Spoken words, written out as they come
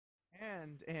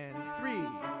And in 3,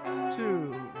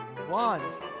 2, 1.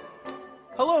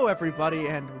 Hello, everybody,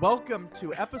 and welcome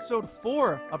to episode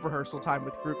 4 of Rehearsal Time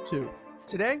with Group 2.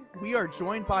 Today, we are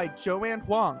joined by Joanne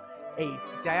Huang, a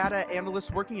data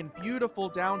analyst working in beautiful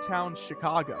downtown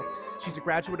Chicago. She's a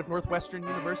graduate of Northwestern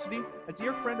University, a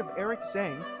dear friend of Eric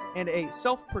Zhang, and a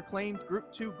self-proclaimed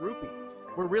Group 2 groupie.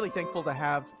 We're really thankful to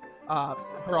have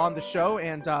her on the show,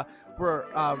 and we're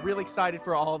really excited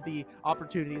for all of the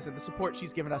opportunities and the support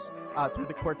she's given us through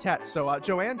the quartet. So,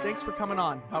 Joanne, thanks for coming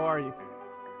on. How are you?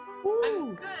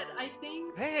 I'm good. I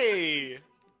think. Hey.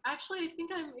 Actually, I think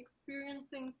I'm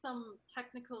experiencing some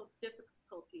technical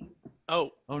difficulty.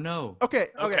 Oh. Oh no. Okay.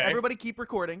 Everybody, keep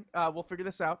recording. We'll figure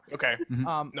this out. Okay.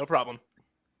 No problem.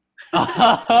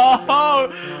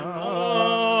 Wow.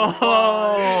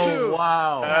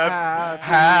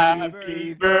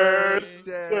 Happy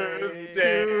birthday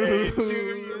to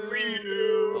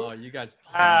you. Oh, you guys.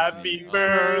 Happy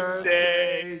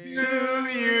birthday to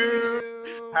you.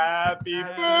 Happy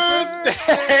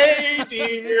birthday,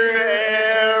 dear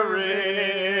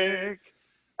Eric.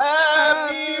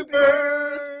 Happy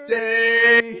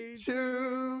birthday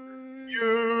to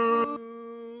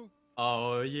you.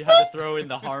 Oh, you had to throw in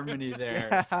the harmony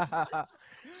there.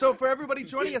 So for everybody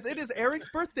joining us, it is Eric's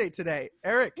birthday today.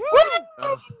 Eric.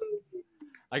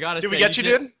 I gotta say, did we get you,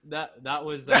 dude? That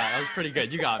was pretty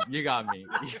good. You got me.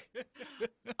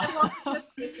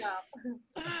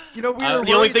 You know,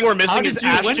 the only thing we're missing is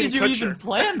Ashton When did you Kutcher. even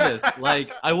plan this?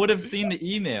 Like, I would have seen the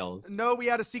emails. No, we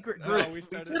had a secret group.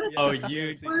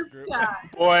 You.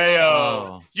 Boy,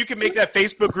 Oh. you can make that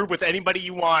Facebook group with anybody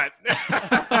you want.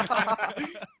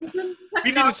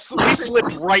 we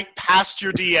slipped right past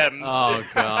your DMs. Oh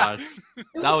gosh,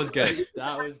 that was good.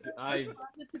 That was I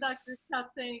responded to that group chat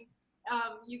saying,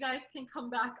 you guys can come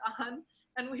back on,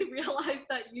 and we realized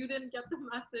that you didn't get the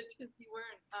message because you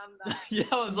weren't on that. Yeah,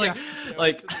 I was like,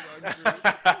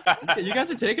 you guys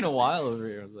are taking a while over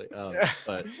here. I was like, oh,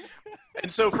 but. And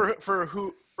so for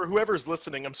whoever's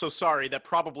listening, I'm so sorry. That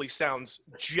probably sounds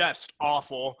just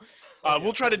awful.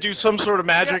 We'll try to do some sort of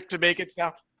magic to make it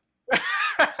sound.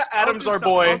 Adam's our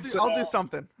boy. I'll do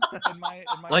something. In my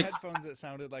headphones, it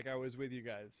sounded like I was with you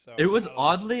guys. So It was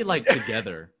oddly like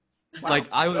together. Wow. Like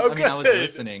I was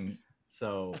listening,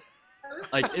 so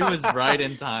like it was right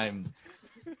in time.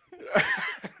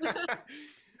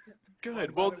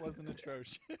 Good. Well, it wasn't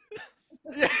atrocious.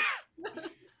 Yeah.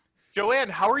 Joanne,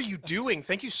 how are you doing?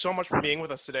 Thank you so much for being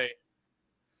with us today.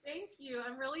 Thank you.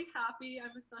 I'm really happy.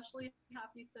 I'm especially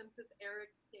happy since it's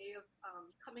Eric's day of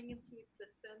coming into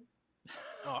existence.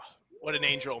 Oh, what an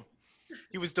angel.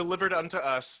 He was delivered unto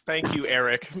us. Thank you,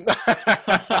 Eric. We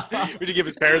need to give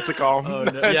his parents a call Oh,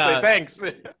 no. and Yeah. say thanks.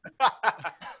 They're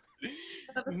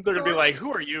going to be like,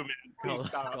 who are you, man? Please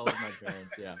stop. Call my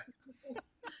parents, yeah.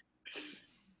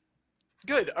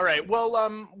 Good. All right.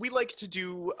 Well, we like to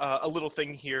do a little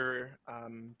thing here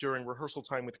during rehearsal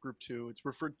time with Group 2. It's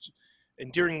referred to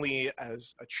endearingly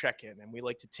as a check-in, and we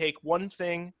like to take one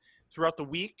thing throughout the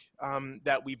week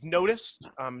that we've noticed.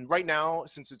 Right now,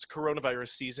 since it's coronavirus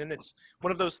season, it's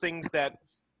one of those things that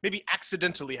maybe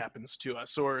accidentally happens to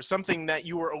us, or something that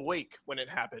you were awake when it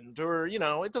happened, or,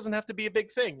 it doesn't have to be a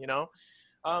big thing,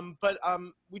 But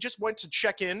we just want to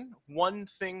check in one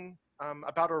thing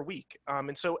about our week.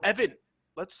 And so, Evan,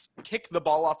 let's kick the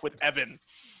ball off with Evan,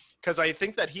 because I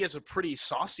think that he has a pretty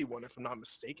saucy one, if I'm not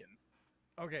mistaken.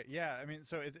 Okay, yeah. I mean,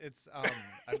 so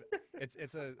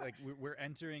we're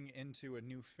entering into a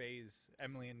new phase,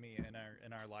 Emily and me,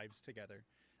 in our lives together.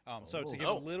 So to give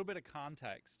a little bit of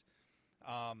context,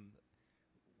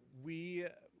 we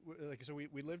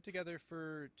lived together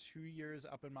for 2 years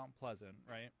up in Mount Pleasant,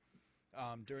 right?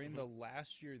 During the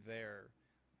last year there,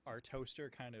 our toaster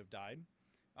kind of died,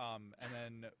 and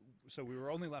then so we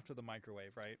were only left with a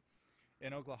microwave, right?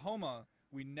 In Oklahoma,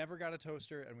 we never got a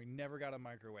toaster and we never got a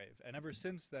microwave. And ever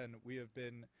since then, we have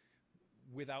been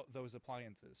without those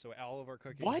appliances. So all of our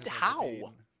cooking. What? has How?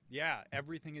 been- yeah,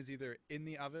 everything is either in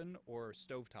the oven or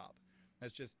stovetop.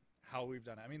 That's just how we've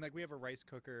done it. I mean, like we have a rice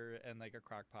cooker and like a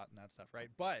crock pot and that stuff, right?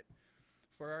 But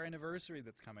for our anniversary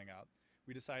that's coming up,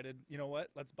 we decided, you know what?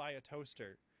 Let's buy a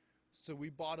toaster. So we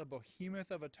bought a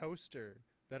behemoth of a toaster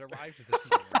that arrived this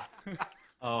morning.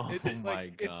 Oh my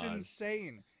god. It's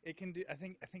insane. It can do I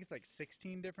think it's like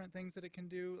 16 different things that it can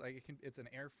do. Like it's an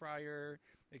air fryer,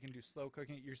 it can do slow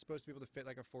cooking. You're supposed to be able to fit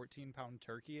like a 14-pound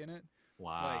turkey in it.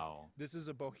 Wow. Like this is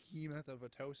a behemoth of a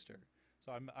toaster.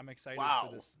 So I'm excited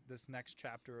for this next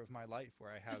chapter of my life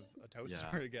where I have a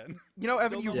toaster again. Evan,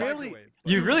 Still you no really microwave,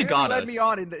 You really got led us. me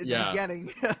on in the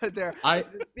beginning there. I-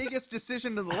 The biggest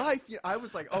decision of life. I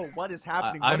was like, oh, what is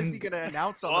happening? What is he going to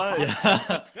announce on the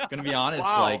podcast? Yeah. Gonna be honest,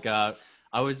 Wow. like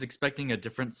I was expecting a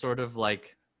different sort of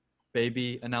like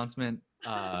baby announcement,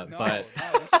 No, but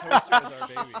no, this toaster is our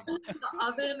baby. The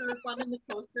oven or fun in the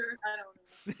toaster.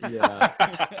 I don't know.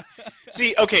 yeah.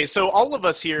 See, okay, so all of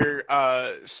us here,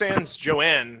 sans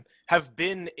Joanne, have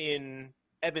been in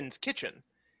Evan's kitchen.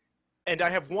 And I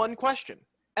have one question.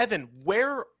 Evan,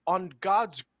 where on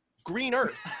God's green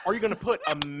earth are you going to put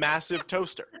a massive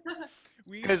toaster?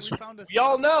 Because found a we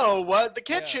all spot. know what the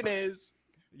kitchen is.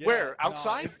 Yeah, Where? no,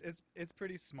 Outside? it's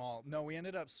pretty small. No, we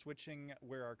ended up switching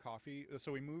where our coffee.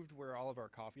 So we moved where all of our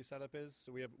coffee setup is.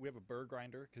 So we have a burr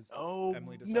grinder because Oh,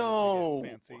 Emily decided no. to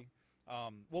get fancy.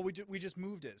 Well, we just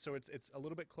moved it, so it's a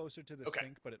little bit closer to the Okay.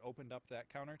 sink, but it opened up that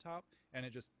countertop and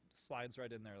it just slides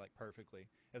right in there like perfectly.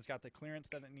 It's got the clearance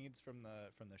that it needs from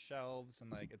the shelves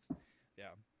and like it's yeah.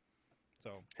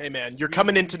 So Hey, man, you're We-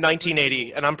 coming we into prefer 1980,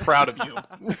 noodles. and I'm proud of you.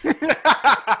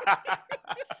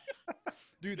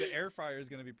 dude, the air fryer is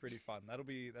gonna be pretty fun. That'll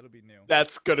be new.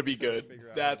 That's going to be Just have to good. figure out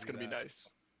how to That's do going to be that. nice.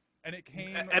 And it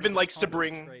came. Evan with a likes to ton of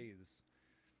bring- trays.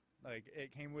 Like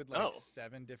it came with like Oh.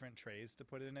 7 different trays to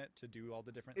put in it to do all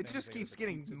the different. It things. just Like, there's keeps a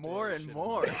getting pizza more dish and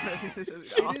more.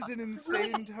 It is an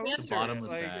insane toaster.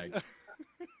 Bottomless like, bag.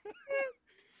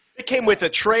 It came with a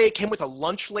tray. It came with a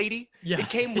lunch lady. Yeah. It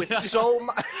came with Yeah. so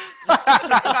much.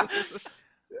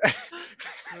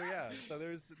 So yeah, so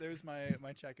there's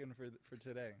my check-in for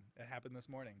today. It happened this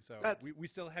morning, so That's- we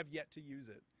still have yet to use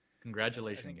it. I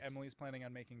Congratulations. think Emily's planning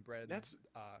on making bread That's-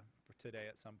 for today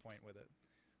at some point with it.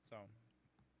 So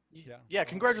yeah. Yeah,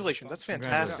 congratulations. That's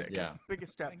fantastic. Yeah.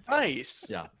 Biggest step. Thank you. Nice.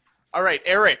 Yeah. All right,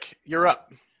 Eric, you're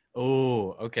up.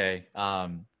 Oh, okay.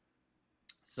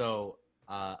 So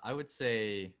I would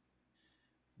say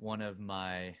one of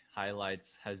my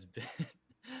highlights has been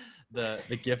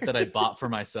the gift that I bought for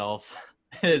myself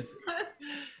is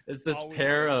this Always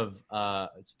pair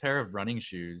good. of running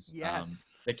shoes. Yes.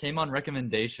 That came on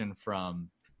recommendation from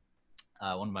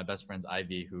one of my best friends,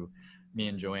 Ivy, who me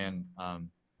and Joanne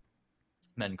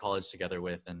met in college together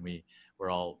with, and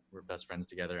we're best friends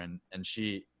together. And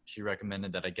she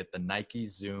recommended that I get the Nike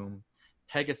Zoom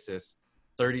Pegasus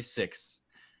 36.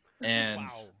 And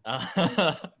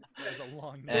That is a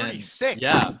long name. and 36?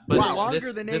 yeah, but Wow. The longer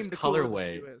this, the name, this the cooler the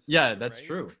colorway, shoe is. yeah, that's Right?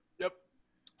 true. Yep.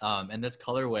 And this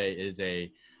colorway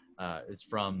is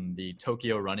from the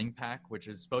Tokyo Running Pack, which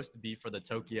is supposed to be for the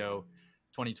Tokyo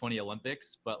 2020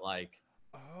 Olympics, but like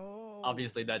Oh.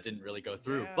 obviously that didn't really go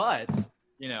through. Yeah. But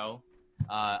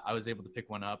I was able to pick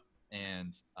one up,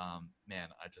 and man,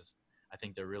 I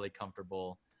think they're really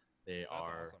comfortable. They That's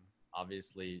are awesome.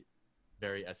 obviously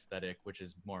very aesthetic, which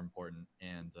is more important.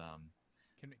 And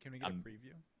Can we get a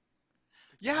preview?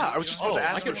 Yeah, I was just about to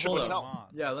ask you. Should we hold tell? on.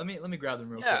 Yeah, let me grab them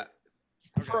real Yeah.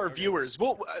 quick. For our Okay. viewers,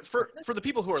 well, for the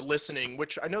people who are listening,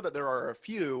 which I know that there are a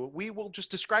few, we will just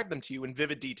describe them to you in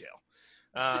vivid detail.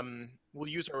 We'll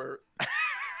use our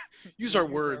use our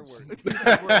words.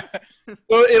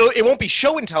 Well, it won't be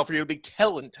show and tell for you; it'll be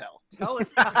tell and tell. Tell it.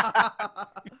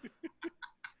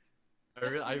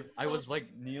 I was like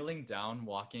kneeling down,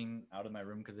 walking out of my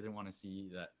room because I didn't want to see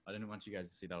that. I didn't want you guys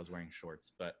to see that I was wearing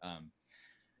shorts. But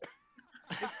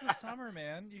It's the summer,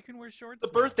 man. You can wear shorts. The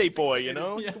now. birthday It's boy, accept- you it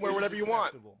know? is- You can wear it is whatever you want.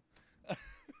 acceptable.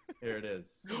 here it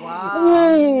is.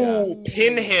 Wow. Ooh,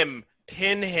 pin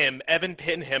him, Evan,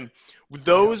 pin him.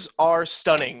 Those are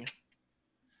stunning.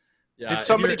 Yeah, Did if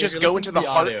somebody you're- if just you're go listening into to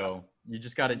the heart- audio?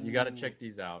 You gotta check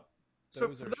these out. So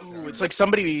Those for are those- sharp. It's like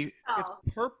somebody. It's Oh,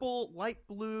 purple, light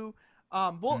blue.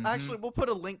 We'll put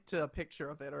a link to a picture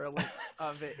of it or a link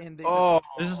of it in the. Oh,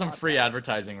 This is some free podcast.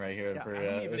 advertising right here Yeah, for I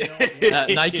don't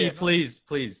even Nike. Yeah.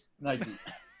 Please, Nike.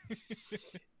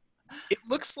 It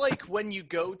looks like when you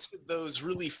go to those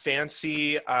really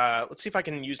fancy. Let's see if I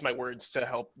can use my words to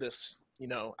help this,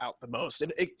 out the most.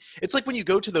 And it's like when you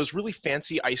go to those really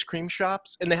fancy ice cream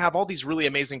shops, and they have all these really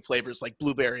amazing flavors like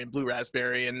blueberry and blue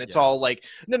raspberry, and it's Yeah. all like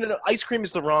no. Ice cream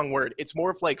is the wrong word. It's more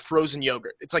of like frozen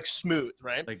yogurt. It's like smooth,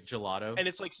 right? Like gelato. And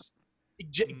it's like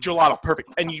gelato,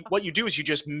 perfect. And what you do is you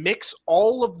just mix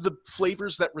all of the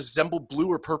flavors that resemble blue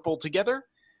or purple together,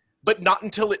 but not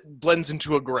until it blends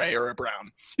into a gray or a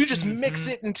brown. You just mix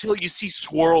it until you see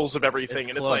swirls of everything, It's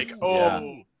and it's like, close, yeah.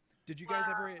 oh, Did you guys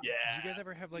ever? Yeah. Did you guys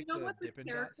ever have like you know the what the Dippin'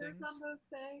 Dot characters things? on those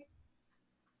say?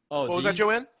 Oh, what was that, these-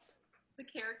 Joanne? The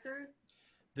characters.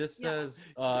 This Yeah.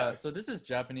 says so this is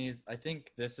Japanese. I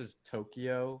think this is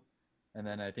Tokyo, and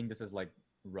then I think this is like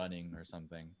running or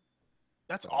something.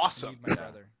 That's So, awesome. Need my Yeah.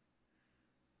 brother.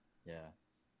 Yeah.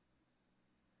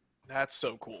 That's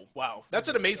so cool. Wow, that's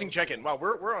an amazing So check-in. Wow,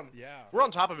 we're Yeah.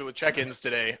 on top of it with check-ins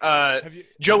today. Have you,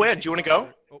 Joanne, have do you wanna seen,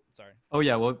 go? Oh, sorry. Oh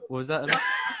yeah. What was that?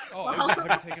 Oh, Well, have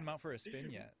you taken them out for a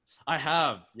spin yet? I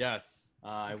have, yes.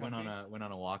 I They're went on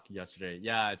comfy? a walk yesterday.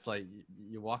 Yeah, it's like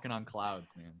you're walking on clouds,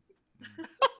 man.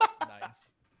 Nice.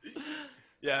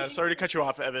 Yeah, sorry to cut you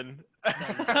off, Evan.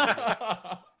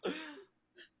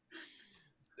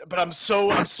 But I'm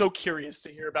so curious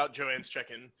to hear about Joanne's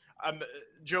check-in.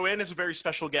 Joanne is a very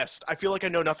special guest. I feel like I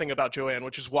know nothing about Joanne,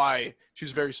 which is why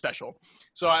she's very special.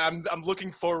 So I'm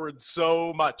looking forward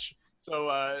so much. So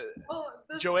Oh,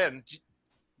 there's Joanne,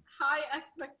 high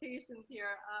expectations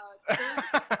here. To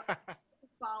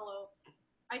follow.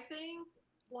 I think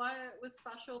what was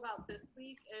special about this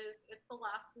week is it's the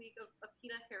last week of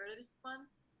PETA Heritage Month.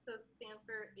 So it stands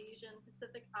for Asian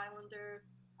Pacific Islander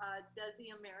Desi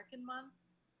American Month.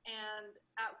 And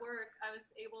at work, I was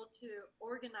able to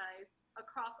organize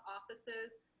across offices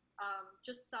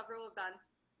just several events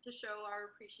to show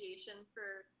our appreciation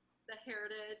for the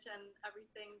heritage and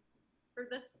everything for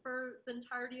the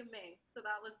entirety of May. So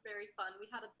that was very fun.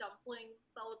 We had a dumpling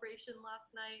celebration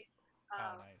last night.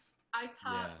 Oh, nice. I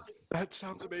taught that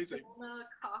sounds amazing.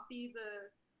 coffee,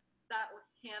 that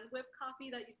hand whip coffee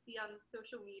that you see on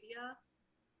social media.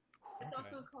 It's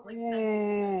also called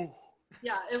Ooh.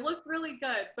 yeah, it looked really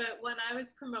good. But when I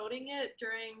was promoting it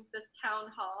during this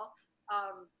town hall,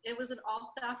 it was an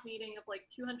all-staff meeting of like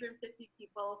 250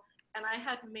 people, and I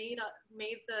had made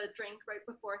the drink right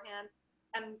beforehand.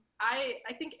 And I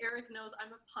think Eric knows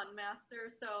I'm a pun master,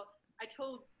 so I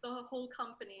told the whole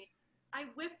company, I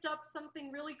whipped up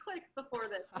something really quick before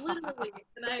this, literally.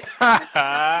 And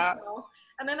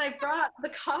then I brought the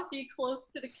coffee close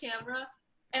to the camera,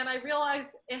 and I realized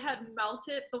it had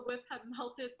melted. The whip had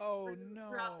melted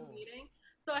throughout the meeting,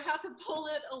 so I had to pull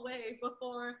it away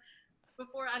before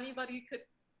anybody could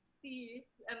see,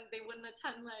 and they wouldn't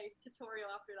attend my tutorial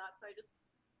after that. So I just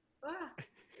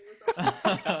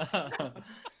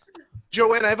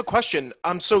Joanne, I have a question.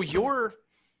 So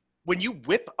when you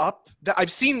whip up,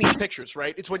 I've seen these pictures,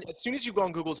 right? It's when as soon as you go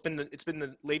on Google, it's been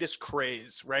the latest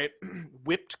craze, right?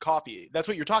 Whipped coffee. That's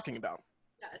what you're talking about.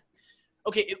 Yes.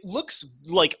 Okay, it looks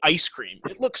like ice cream.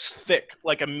 It looks thick,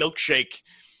 like a milkshake.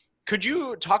 Could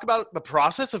you talk about the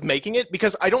process of making it?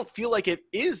 Because I don't feel like it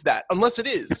is that, unless it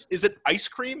is. Is it ice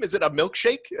cream? Is it a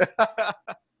milkshake?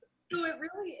 So it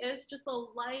really is just a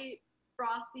light,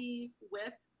 frothy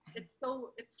whip. It's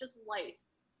just light.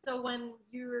 So when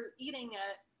you're eating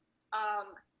it,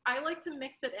 I like to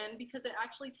mix it in because it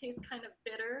actually tastes kind of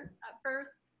bitter at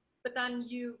first, but then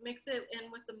you mix it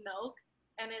in with the milk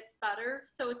and it's better.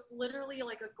 So it's literally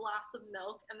like a glass of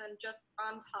milk and then just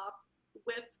on top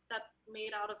whip that's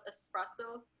made out of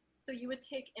espresso. So you would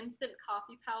take instant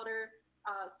coffee powder,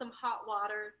 some hot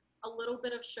water, a little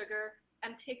bit of sugar,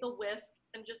 and take a whisk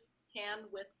and just hand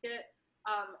whisk it.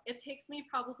 It takes me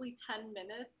probably 10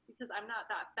 minutes because I'm not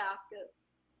that fast at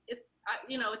it. It's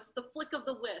the flick of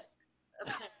the whisk.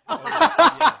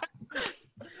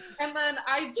 And then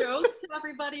I joked to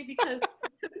everybody because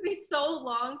it took me so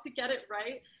long to get it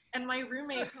right. And my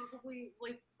roommate probably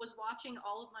was watching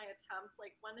all of my attempts,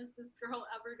 like, when is this girl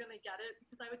ever gonna get it?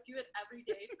 Because I would do it every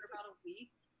day for about a week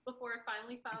before I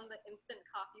finally found the instant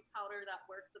coffee powder that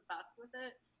worked the best with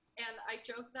it. And I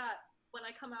joke that when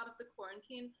I come out of the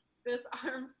quarantine, this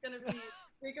arm's gonna be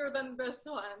bigger than this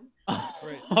one.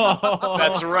 Right.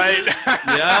 That's right.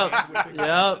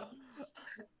 Yep.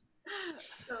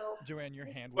 So Joanne, your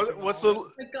hand. What's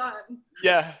the gun.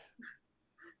 Yeah.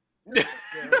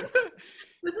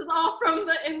 This is all from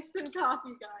the instant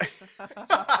coffee, guys.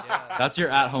 That's your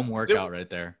at-home workout right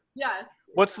there. Yes.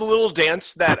 What's the little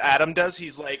dance that Adam does?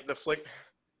 He's like the flick.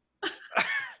 Is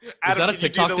that a can you do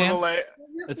TikTok the little, dance?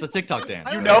 It's a TikTok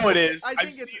dance. You right? know it is. I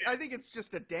think it's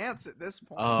just a dance at this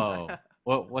point. Oh,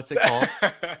 what's it called?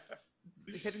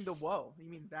 Hitting the whoa. You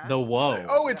mean that? The whoa.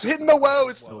 Oh, it's hitting the whoa.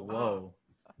 It's The whoa.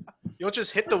 You don't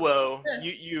just hit the whoa.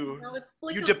 You it's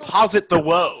flick of deposit the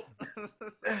whoa.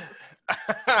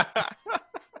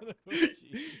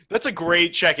 That's a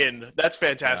great check-in. That's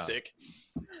fantastic.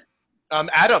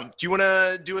 Adam, do you want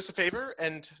to do us a favor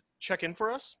and check in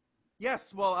for us?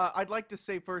 Yes. Well, I'd like to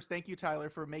say first, thank you, Tyler,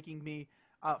 for making me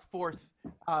fourth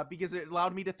because it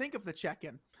allowed me to think of the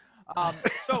check-in.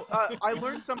 So I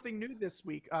learned something new this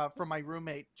week from my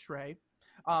roommate, Trey.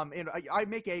 And I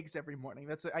make eggs every morning.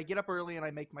 I get up early and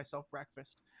I make myself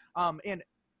breakfast. And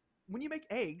when you make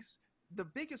eggs, the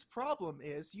biggest problem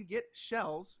is you get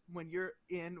shells when you're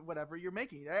in whatever you're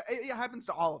making. It happens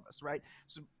to all of us, right?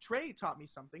 So Trey taught me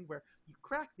something where you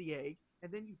crack the egg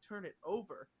and then you turn it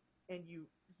over and you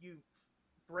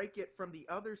break it from the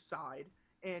other side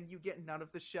and you get none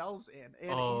of the shells in.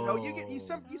 And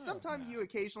sometimes you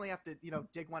occasionally have to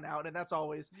dig one out, and that's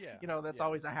always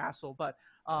always a hassle. But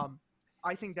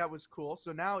I think that was cool.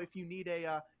 So now if you need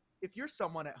a if you're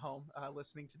someone at home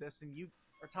listening to this and you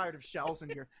are tired of shells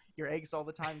and your eggs all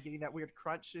the time, getting that weird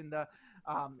crunch in the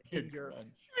in your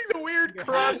The weird your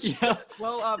crunch. Yeah.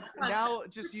 well, now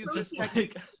just use this Just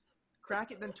technique. like- Just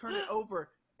crack it, then turn it over,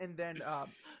 and then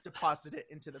deposit it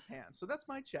into the pan. So that's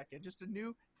my check-in. Just a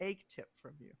new egg tip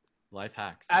from you. Life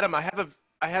hacks. Adam, I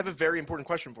have a very important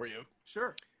question for you.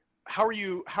 Sure. How are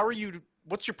you?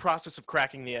 What's your process of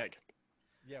cracking the egg?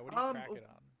 Yeah, what do you crack it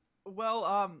on?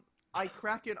 Well, I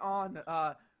crack it on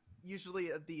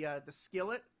usually the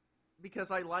skillet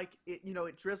because I like it. You know,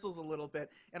 it drizzles a little bit,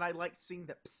 and I like seeing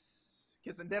the psst,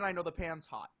 because then I know the pan's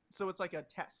hot. So it's like a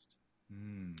test.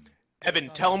 Mm. Evan, It's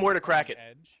on tell the- him where to it's on crack the it.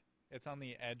 Edge. It's on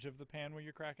the edge of the pan where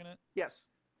you're cracking it, Yes.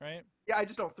 right? Yeah, I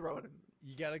just don't throw it in.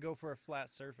 You got to go for a flat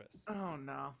surface. Oh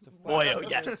no. It's a flat Boy, oh, surface,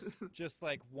 yes. Just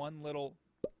like one little,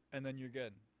 and then you're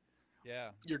good. Yeah.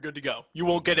 You're good to go. You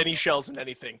won't get any shells in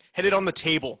anything. Hit it on the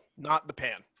table, not the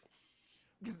pan.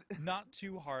 Not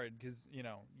too hard because, you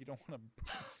know, you don't want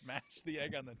to smash the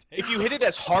egg on the table. If you hit it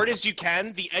as hard as you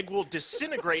can, the egg will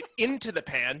disintegrate into the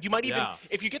pan. You might even, Yeah.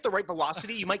 if you get the right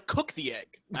velocity, you might cook the egg.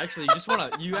 Actually, you just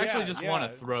want to. You actually Yeah, just yeah.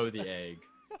 want to throw the egg.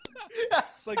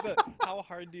 It's like how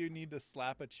hard do you need to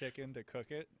slap a chicken to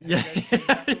cook it? Have you Yeah. guys seen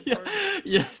that before?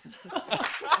 Yes.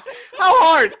 How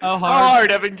hard? How How hard?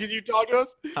 hard, Evan? Can you talk to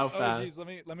us? How Oh fast? geez, let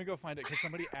me go find it because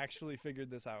somebody actually figured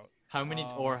this out. How many?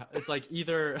 Or it's like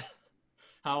either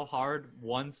how hard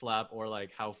one slap, or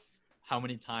like how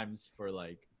many times for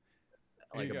like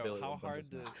There you a go. billion. How bunch of hard to?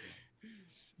 snaps.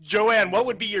 Joanne, what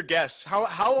would be your guess? Here.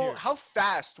 How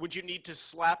fast would you need to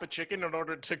slap a chicken in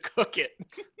order to cook it?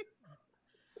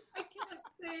 I can't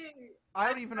say. I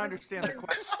don't even understand the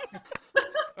question.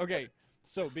 Okay,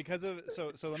 so because of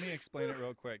so let me explain it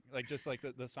real quick, like just like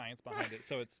the science behind it.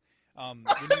 So it's when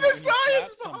you slap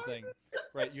science behind something,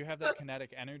 right? You have that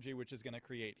kinetic energy which is going to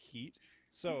create heat.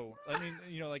 So I mean,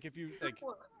 you know, like if you like,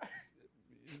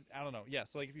 I don't know, yeah.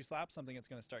 So like if you slap something, it's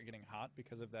going to start getting hot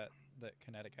because of that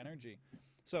kinetic energy.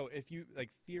 So if you like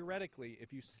theoretically,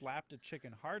 if you slapped a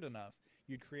chicken hard enough,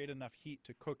 you'd create enough heat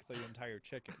to cook the entire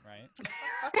chicken, right?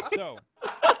 So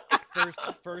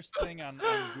first thing on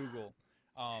Google,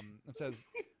 it says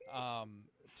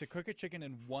to cook a chicken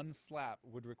in one slap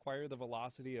would require the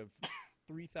velocity of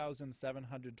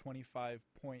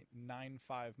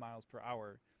 3,725.95 miles per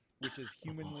hour, which is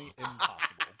humanly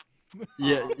impossible.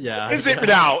 Yeah. Is it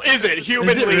now? Is it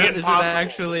humanly is it impossible?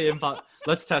 actually impossible?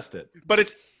 Let's test it. But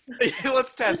it's.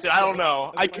 Let's test it. I don't know.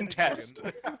 Let's I find can a test. Is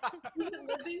it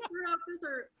living throughout this,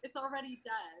 or it's already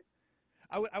dead?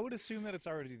 I would assume that it's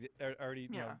already you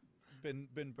know been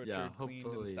butchered, Yeah, cleaned,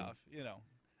 and hopefully. stuff. You know,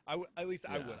 at least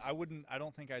I Yeah. would. I wouldn't. I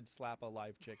don't think I'd slap a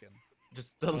live chicken.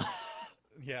 Just the.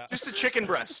 Yeah. Just a chicken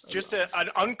breast. Just an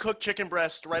uncooked chicken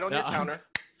breast right on your Yeah. counter.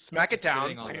 Smack it down.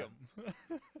 Sitting on it.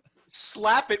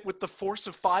 Slap it with the force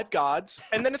of 5 gods,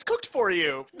 and then it's cooked for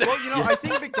you. Well, you know, I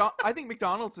think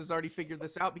McDonald's has already figured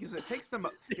this out because it takes them,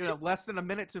 less than a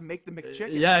minute to make the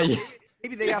McChicken. Yeah, so yeah.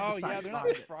 Maybe they have Oh the yeah, science they're not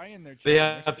behind it. frying their chicken. They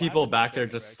they're have people slapping back the there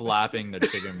chicken, just right? slapping their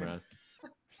chicken breasts.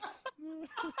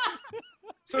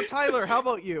 So Tyler, how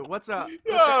about you? What's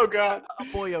Oh god. a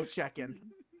boyo check-in?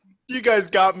 You guys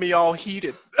got me all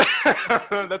heated.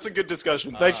 That's a good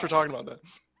discussion. Thanks for talking about that.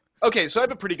 Okay, so I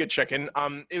have a pretty good check-in.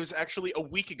 It was actually a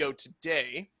week ago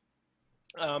today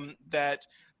that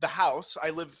the house, I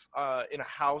live in a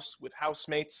house with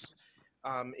housemates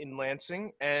in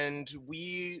Lansing, and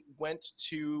we went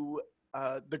to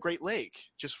the Great Lake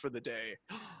just for the day.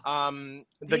 The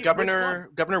Which Governor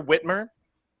Whitmer,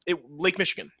 Lake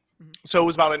Michigan. Mhm. So it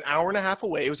was about an hour and a half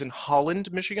away. It was in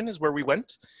Holland, Michigan, is where we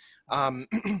went. And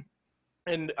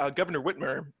Governor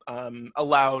Whitmer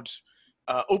allowed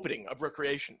opening of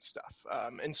recreation stuff.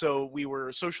 And so we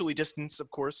were socially distanced, of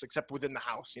course, except within the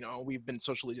house. You know, we've been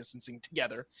socially distancing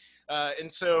together.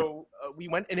 And so we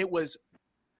went, and it was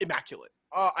immaculate.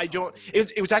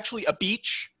 It was actually a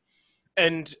beach,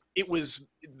 and it was,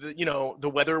 the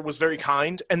weather was very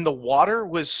kind, and the water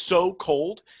was so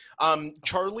cold.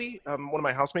 Charlie, one of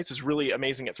my housemates, is really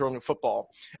amazing at throwing a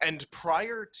football. And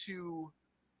prior to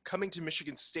coming to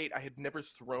Michigan State, I had never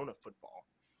thrown a football.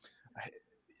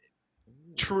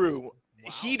 True. Wow.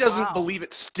 He doesn't Wow. believe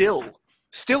it still.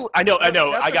 I know.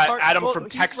 That's I a got Adam well, from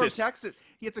he's Texas. From Texas.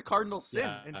 It's a cardinal sin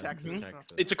Yeah, in from Texas. Texas.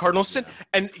 It's a cardinal sin. Yeah.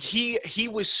 And he's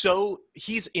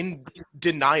in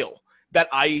denial that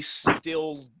I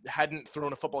still hadn't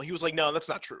thrown a football. He was like, no, that's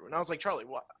not true. And I was like, Charlie,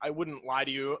 what? I wouldn't lie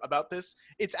to you about this.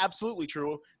 It's absolutely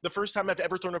true. The first time I've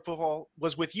ever thrown a football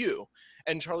was with you.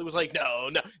 And Charlie was like, no,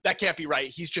 that can't be right.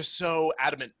 He's just so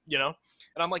adamant, you know?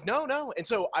 And I'm like, no. And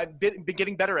so I've been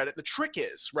getting better at it. The trick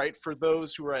is, right, for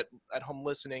those who are at home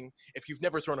listening, if you've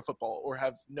never thrown a football or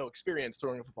have no experience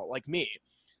throwing a football like me,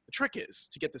 the trick is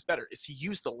to get this better is to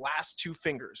use the last two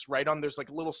fingers right on, there's like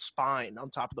a little spine on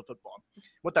top of the football.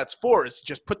 What that's for is to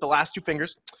just put the last two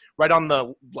fingers right on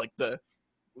I'm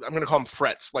going to call them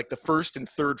frets, like the first and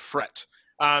third fret.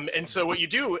 And so what you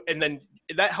do, and then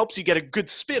that helps you get a good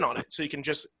spin on it. So you can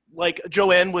just, like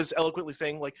Joanne was eloquently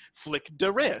saying, like flick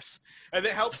de wrist. And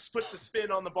it helps put the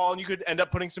spin on the ball, and you could end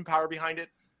up putting some power behind it.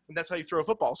 And that's how you throw a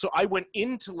football. So I went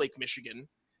into Lake Michigan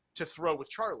to throw with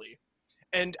Charlie.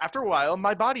 And after a while,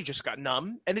 my body just got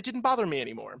numb, and it didn't bother me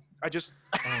anymore. I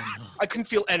couldn't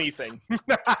feel anything.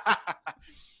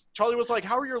 Charlie was like,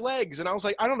 how are your legs? And I was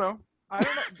like, I don't know.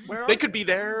 Where They could be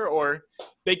there, or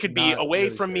they could be Not away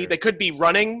really from me. sure. They could be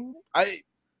running.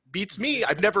 Beats me.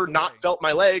 I've never not felt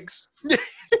my legs.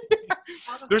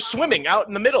 They're swimming out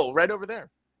in the middle, right over there.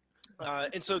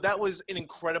 And so that was an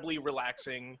incredibly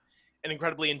relaxing and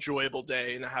incredibly enjoyable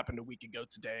day, and that happened a week ago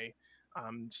today.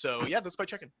 So yeah, that's my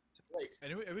check-in.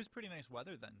 And it was pretty nice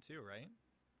weather then too, right?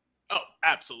 Oh,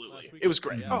 absolutely. Last week It was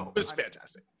great. yeah. It was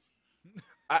fantastic.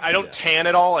 I don't tan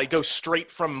at all. I go straight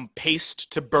from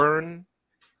paste to burn.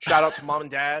 Shout out to mom and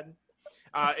dad.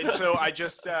 And so I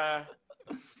just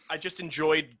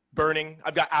enjoyed burning.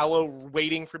 I've got aloe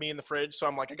waiting for me in the fridge, so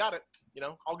I'm like, I got it. You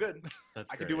know, all good.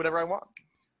 That's I can great. do whatever I want.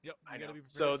 Yep. I You gotta know. be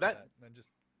So prepared for that- and then just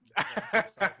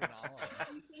yourself in all of it.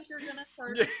 Do you think you're gonna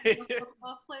start being a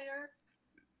football player?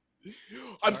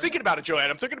 I'm thinking about it,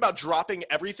 Joanne. I'm thinking about dropping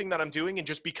everything that I'm doing and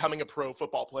just becoming a pro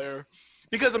football player,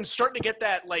 because I'm starting to get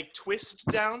that like twist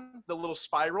down, the little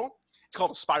spiral. It's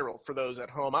called a spiral for those at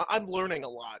home. I'm learning a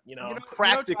lot,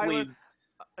 practically. Tyler,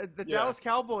 the Yeah. Dallas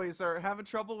Cowboys are having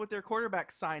trouble with their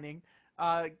quarterback signing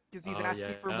because he's Oh,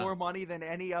 asking for yeah. more money than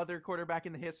any other quarterback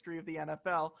in the history of the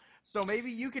NFL. So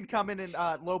maybe you can come in and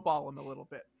lowball him a little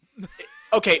bit.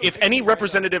 Okay, if any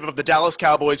representative of the Dallas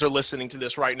Cowboys are listening to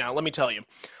this right now, let me tell you,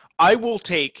 I will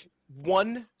take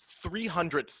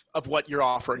 1/300th of what you're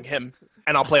offering him,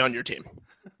 and I'll play on your team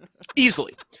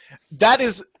easily.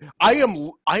 That's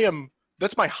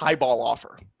my highball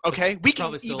offer. Okay, we can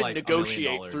Probably still even like $1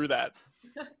 negotiate million. through that.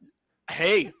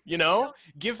 Hey,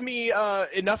 give me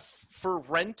enough for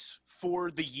rent for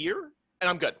the year, and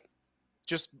I'm good.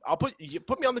 Just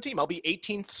put me on the team. I'll be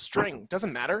 18th string.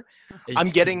 Doesn't matter. I'm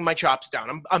getting my chops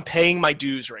down. I'm paying my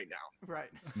dues right now. Right.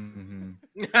 Mhm.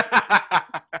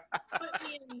 Put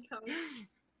me in, coach.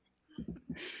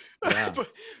 Yeah.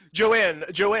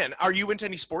 Joanne, are you into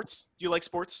any sports? Do you like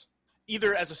sports?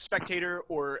 Either as a spectator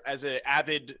or as an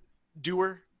avid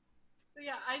doer? So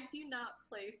yeah, I do not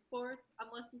play sports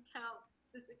unless you count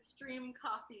this extreme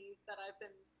coffee that I've been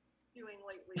doing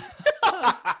lately.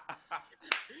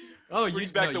 Oh,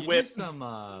 Brings back the you whip. do some.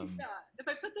 Yeah, if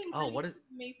I put things Oh, in what a is-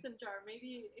 mason jar,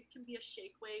 maybe it can be a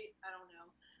shake weight. I don't know.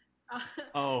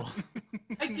 Oh.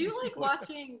 I do like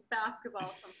watching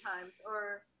basketball sometimes,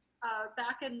 or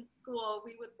back in school,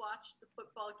 we would watch the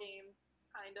football games,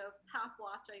 kind of half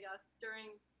watch, I guess, during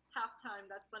halftime.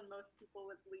 That's when most people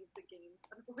would leave the game,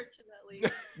 unfortunately.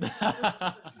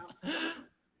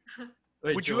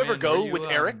 Wait, Would you ever Joanne, go were you, with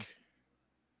Eric?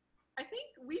 I think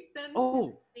we've been Oh,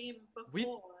 to the game we've-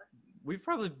 before. We've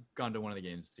probably gone to one of the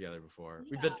games together before.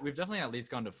 Yeah. We've definitely at least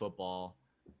gone to football,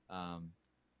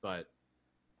 but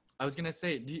I was gonna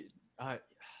say,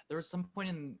 there was some point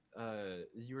in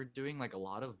you were doing like a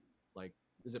lot of like,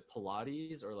 is it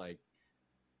Pilates or like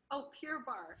Oh, Pure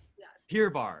Bar, yeah. Pier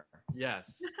Bar?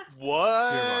 Yes. Pier Bar.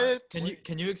 What?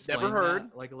 Can you explain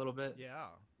heard. that, like a little bit? Yeah.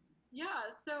 Yeah,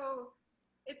 so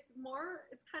it's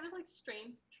kind of like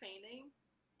strength training,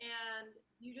 and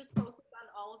you just focus on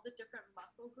all of the different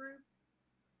muscle groups.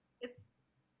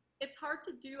 It's hard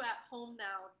to do at home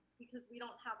now because we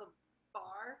don't have a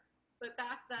bar, but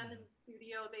back then in the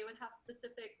studio they would have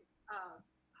specific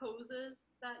poses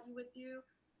that you would do.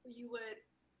 So you would,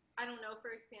 I don't know, for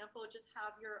example, just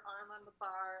have your arm on the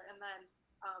bar and then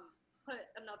put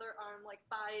another arm like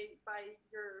by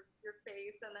your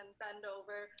face and then bend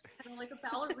over, kind of like a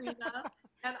ballerina.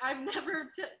 And I've never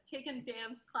taken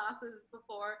dance classes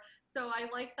before, so I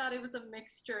like that it was a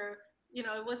mixture.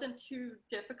 It wasn't too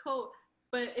difficult,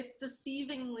 but it's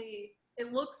deceivingly,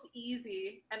 it looks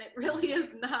easy, and it really is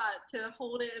not to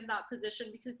hold it in that position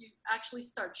because you actually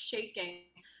start shaking.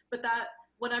 But that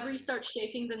whenever you start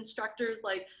shaking, the instructor's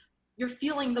like, you're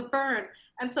feeling the burn.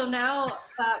 And so now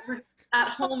that at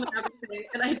home and everything,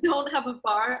 and I don't have a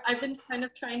bar. I've been kind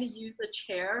of trying to use a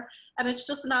chair, and it's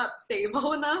just not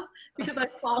stable enough because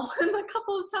I've fallen a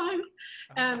couple of times,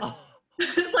 and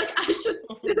it's like I should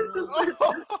sit.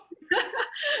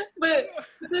 But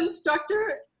the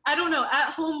instructor, I don't know,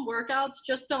 at home workouts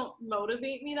just don't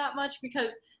motivate me that much because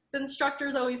the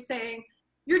instructor's always saying,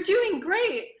 "You're doing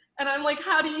great." And I'm like,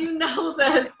 how do you know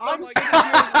that? I'm sitting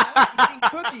here eating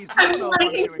cookies. You I'm don't know if I'm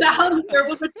laying doing down it. here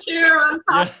with a chair on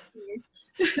top of me.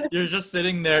 You're just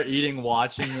sitting there eating,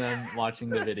 watching the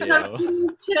And video. I'm eating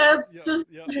chips, Yep, just,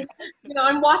 yep.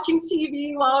 I'm watching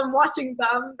TV while I'm watching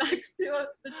them next to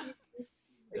the TV.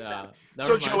 Yeah. That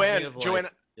So reminds me Joanne, of, like, Joanne,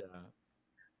 yeah.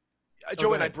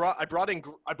 Joanne, I ahead.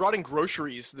 brought in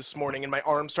groceries this morning, and my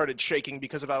arm started shaking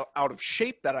because of how out of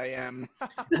shape that I am.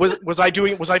 Was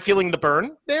I feeling the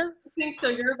burn there? I think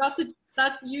so.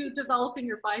 That's you developing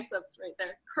your biceps right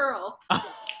there. Curl.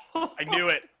 I knew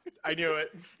it.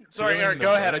 Sorry, Feeling Eric. the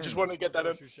Go ahead. I burn. just wanted to get that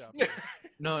in. Grocery shopping.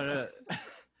 No.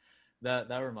 That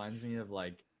reminds me of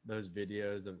like those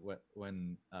videos of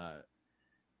when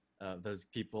those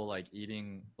people like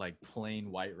eating like plain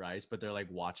white rice, but they're like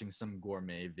watching some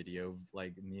gourmet video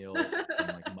like meal, some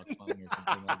like mukbang or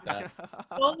something like that.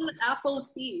 Golden apple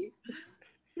tea.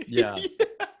 Yeah.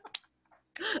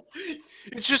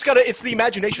 It's just it's the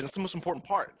imagination. It's the most important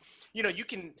part.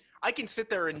 I can sit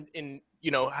there and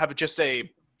have just a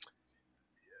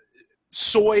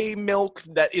soy milk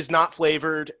that is not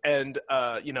flavored and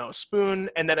a spoon,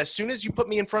 and then as soon as you put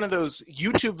me in front of those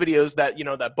YouTube videos that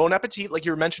that Bon Appetit, like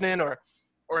you were mentioning, or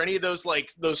any of those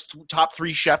like those top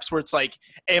 3 chefs where it's like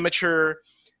amateur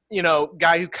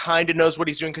guy who kind of knows what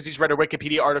he's doing because he's read a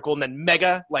Wikipedia article, and then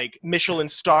mega like Michelin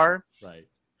star. Right.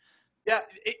 Yeah,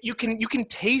 you can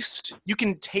taste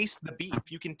the beef.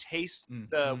 You can taste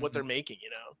what they're making.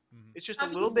 It's just a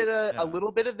little bit of this, a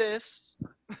little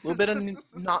bit of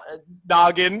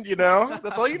noggin.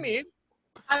 That's all you need.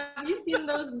 Have you seen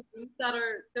those memes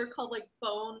they're called like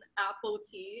bone apple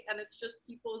tea, and it's just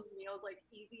people's meals like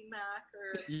Easy Mac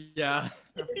or Yeah.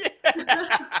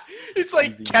 It's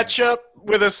like Easy ketchup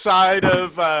with a side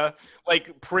of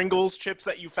like Pringles chips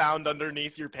that you found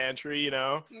underneath your pantry.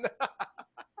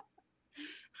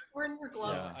 or in your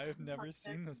glove. Yeah. I have never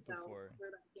seen this before. Where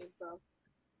that came from.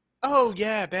 Oh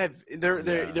yeah, Bev.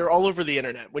 They're all over the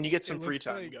internet. When you get some It free looks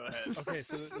time, like- go ahead. Okay,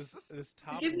 so this To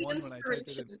top give me one, when I typed it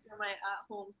inspiration in, for my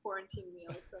at-home quarantine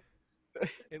meals. So.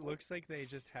 it looks like they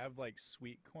just have like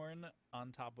sweet corn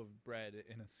on top of bread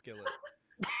in a skillet.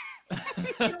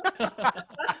 That's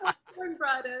what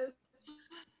cornbread is.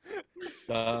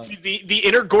 See, the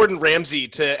inner Gordon Ramsay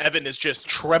to Evan is just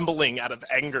trembling out of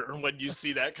anger when you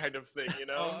see that kind of thing,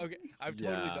 Oh, okay. I've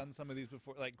totally Yeah. done some of these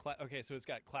before. Like, okay, so it's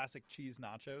got classic cheese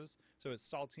nachos. So it's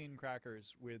saltine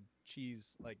crackers with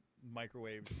cheese, like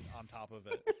microwaved on top of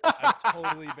it. I've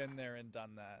totally been there and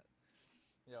done that.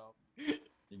 Yeah.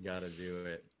 You gotta do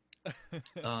it.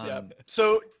 Yeah.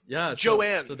 So Yeah.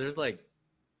 Joanne. So there's like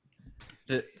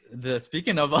the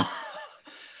speaking of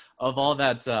of all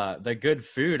that the good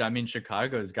food. I mean,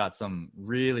 Chicago's got some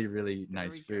really, really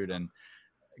nice food. And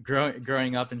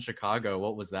growing up in Chicago,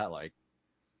 what was that like?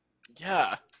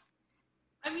 yeah.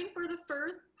 I mean, for the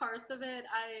first parts of it,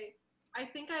 I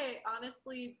think I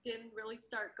honestly didn't really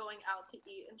start going out to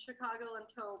eat in Chicago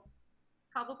until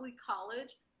probably college.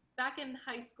 Back in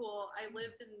high school, I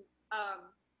lived in,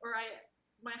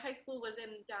 my high school was in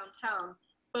downtown,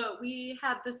 but we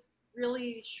had this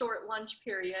really short lunch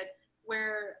period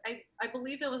where I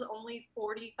believe it was only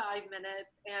 45 minutes,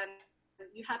 and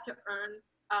you had to earn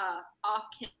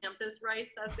off-campus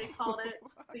rights, as they called it.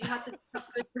 So you had to have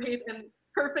good grade and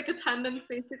perfect attendance,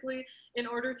 basically, in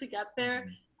order to get there,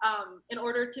 in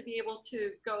order to be able to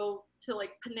go to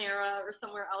like Panera or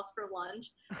somewhere else for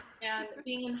lunch. And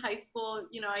being in high school,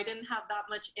 I didn't have that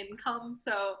much income,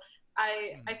 so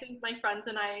I think my friends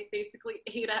and I basically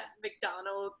ate at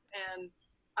McDonald's and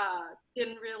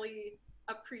didn't really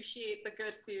appreciate the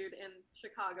good food in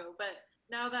Chicago. But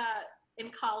now that in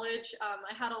college,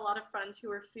 I had a lot of friends who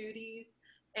were foodies,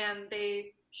 and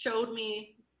they showed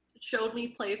me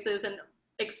places and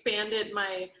expanded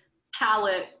my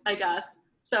palate, I guess.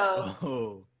 So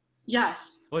Oh.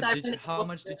 yes. What So did you, how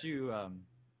much did you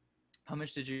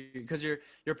because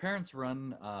your parents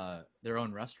run their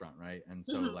own restaurant, right? And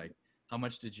so like how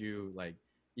much did you like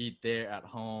eat there at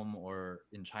home or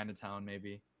in Chinatown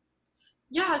maybe?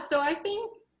 Yeah, so I think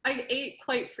I ate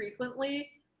quite frequently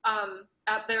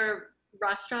at their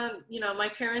restaurant. My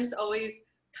parents always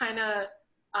kind of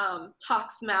talk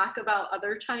smack about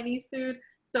other Chinese food.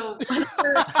 So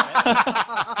whenever,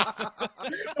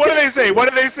 What do they say? What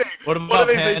do they say? What about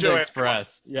do they say, Panda Joanne?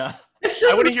 Express? Yeah. It's I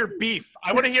just want to hear beef.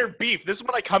 I want to hear beef. This is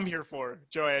what I come here for,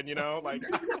 Joanne. You know, like.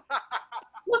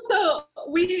 so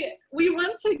we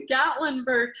went to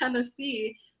Gatlinburg,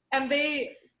 Tennessee, and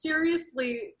they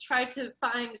seriously tried to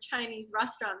find a Chinese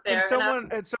restaurant there.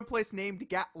 At some place named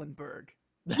Gatlinburg.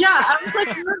 Yeah, I was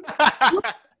like, we're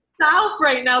south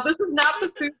right now. This is not the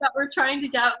food that we're trying to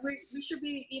get. We should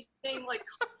be eating like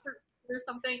comfort food or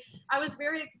something. I was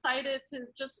very excited to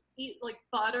just eat like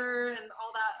butter and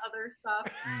all that other stuff.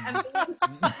 And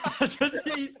Just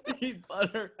eat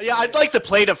butter. Yeah, I'd like the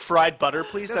plate of fried butter,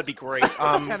 please. That'd be great. Could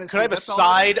I have a that's all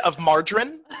side of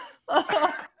margarine?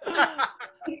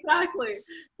 exactly.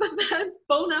 But then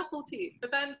bon appetit.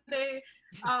 But then they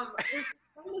were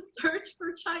trying to search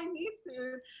for Chinese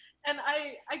food, and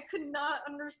I could not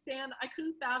understand. I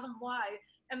couldn't fathom why.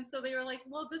 And so they were like,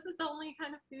 well, this is the only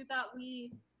kind of food that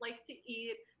we like to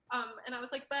eat. And I was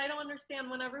like, but I don't understand.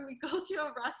 Whenever we go to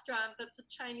a restaurant that's a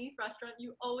Chinese restaurant,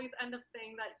 you always end up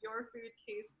saying that your food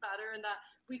tastes better and that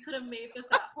we could have made this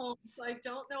at home. So I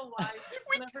don't know why.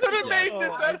 We could have made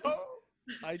this at home.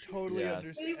 I totally They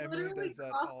understand. Emily literally does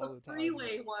that crossed all the the time.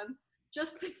 freeway once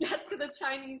just to get to the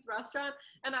Chinese restaurant,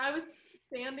 and I was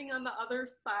standing on the other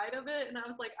side of it, and I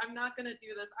was like, I'm not gonna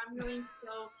do this. I'm going to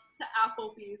go to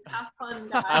Applebee's. Have fun,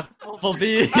 guys.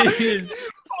 Applebee's.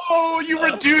 Oh, you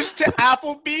reduced to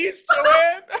Applebee's,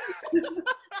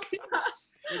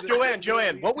 Joanne?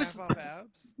 Joanne, what was half off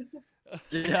abs?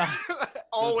 Yeah.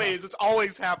 always? It's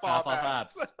always half Half off off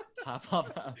abs. apps. Half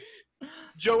off apps.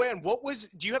 Joanne,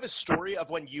 do you have a story of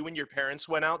when you and your parents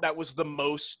went out that was the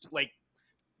most like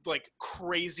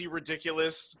crazy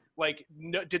ridiculous? Like,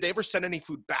 no, did they ever send any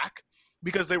food back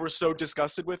because they were so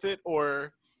disgusted with it,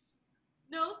 or?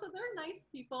 No, so they're nice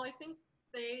people. I think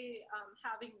they,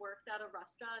 having worked at a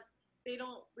restaurant, they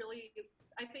don't really,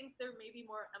 I think they're maybe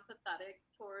more empathetic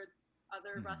towards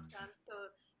other restaurants.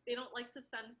 So they don't like to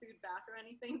send food back or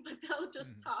anything, but they'll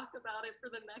just talk about it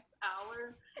for the next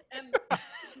hour. And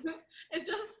it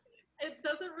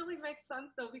doesn't really make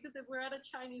sense though, because if we're at a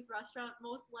Chinese restaurant,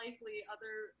 most likely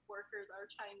other workers are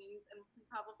Chinese and can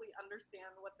probably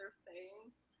understand what they're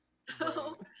saying.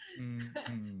 So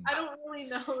I don't really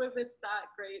know if it's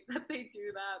that great that they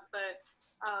do that, but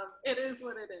it is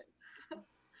what it is.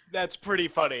 That's pretty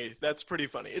funny.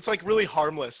 It's like really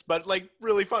harmless, but like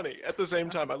really funny at the same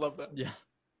time. I love that. Yeah.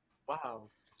 Wow.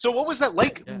 So what was that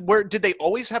like? Yeah. Where did they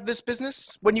always have this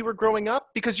business when you were growing up?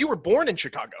 Because you were born in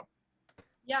Chicago.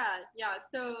 Yeah.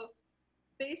 So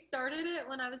they started it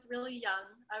when I was really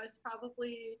young. I was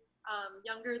probably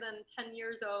younger than 10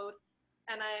 years old.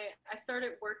 And I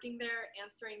started working there,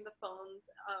 answering the phones.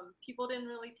 People didn't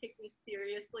really take me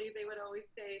seriously. They would always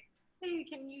say, hey,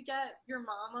 can you get your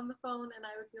mom on the phone? And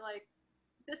I would be like,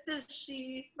 this is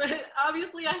she. But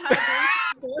obviously I had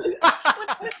a voice.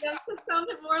 It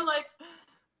sounded more like,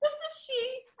 this is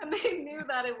she. And they knew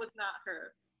that it was not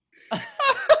her.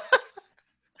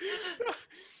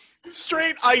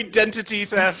 Straight identity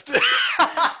theft.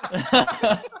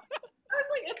 I was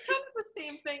like, it's kind of the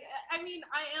same thing. I mean,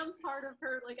 I am part of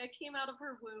her. Like, I came out of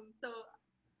her womb, so.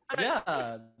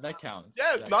 Yeah, that counts.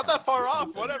 Yeah, it's not that far off.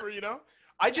 Something. Whatever, you know.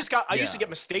 I used to get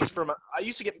mistaked from. I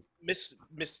used to get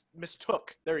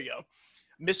mistook. There you go.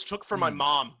 Mistook for my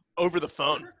mom over the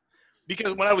phone,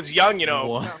 because when I was young, you know,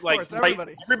 What? Yeah, of like course, right,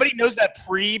 everybody knows that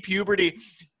pre-puberty.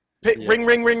 Ring,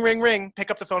 ring, ring, ring, ring.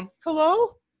 Pick up the phone.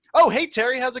 Hello. Oh, hey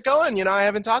Terry, how's it going? You know, I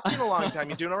haven't talked to you in a long time.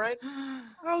 You doing all right?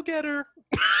 I'll get her.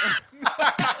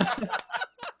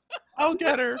 I'll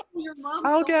get her. Your mom.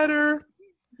 I'll get her.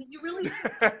 You really.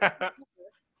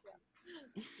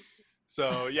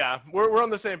 So yeah, we're on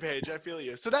the same page. I feel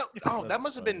you. So that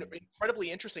must have been funny.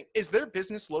 incredibly interesting. Is their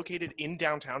business located in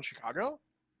downtown Chicago?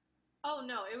 Oh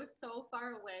no, it was so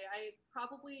far away. I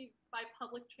probably by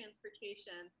public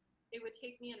transportation, it would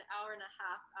take me an hour and a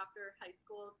half after high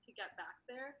school to get back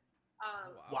there.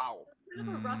 Wow. It's kind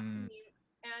of a rough commute,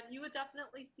 and you would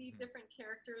definitely see different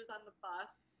characters on the bus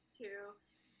too.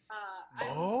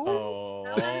 Oh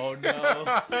no.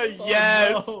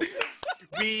 Yes. Oh, no.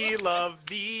 We love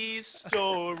these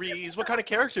stories. What kind of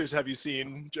characters have you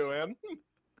seen, Joanne?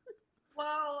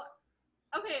 Well,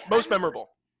 okay. Most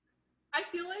memorable. I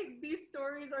feel like these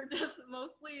stories are just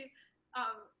mostly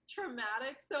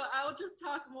traumatic, so I'll just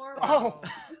talk more about. Oh.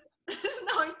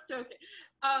 No, I'm joking.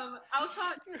 I'll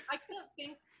talk. I can't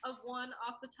think of one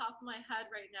off the top of my head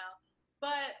right now,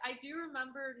 but I do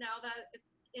remember now that it's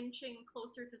inching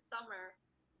closer to summer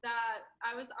that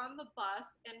I was on the bus,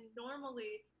 and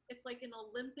normally it's like an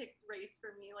Olympics race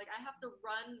for me. Like I have to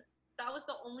run. That was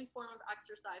the only form of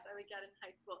exercise I would get in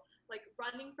high school, like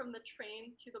running from the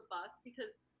train to the bus,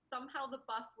 because somehow the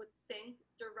bus would sink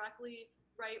directly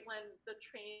right when the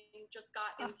train just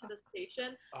got into the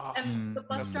station. Oh, And the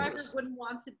bus that's the driver worst. wouldn't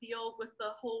want to deal with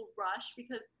the whole rush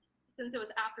because since it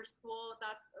was after school,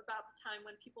 that's about the time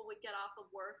when people would get off of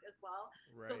work as well.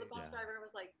 So the bus driver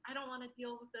was like, I don't want to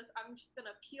deal with this. I'm just going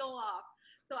to peel off.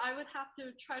 So I would have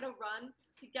to try to run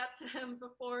to get to him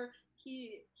before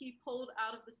he pulled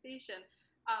out of the station.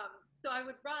 So I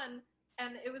would run,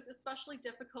 and it was especially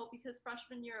difficult because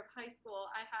freshman year of high school,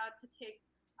 I had to take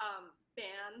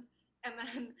band, and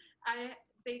then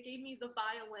they gave me the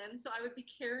violin, so I would be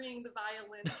carrying the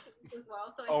violin as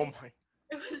well. So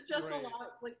it was just a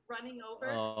lot like running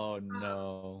over. Oh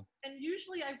no. And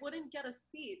usually I wouldn't get a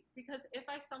seat because if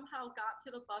I somehow got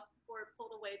to the bus before it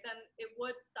pulled away, then it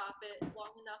would stop it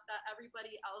long enough that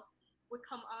everybody else would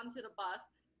come onto the bus.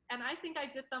 And I think I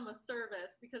did them a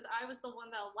service because I was the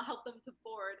one that allowed them to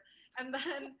board. And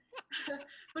then,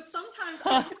 but sometimes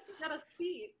I wouldn't get a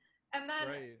seat. And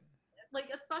then, like,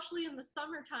 especially in the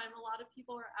summertime, a lot of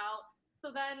people are out.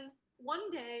 So then one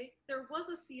day there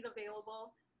was a seat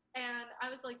available. And I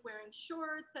was like wearing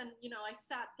shorts and, you know, I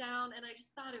sat down and I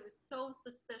just thought it was so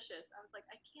suspicious. I was like,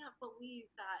 I can't believe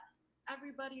that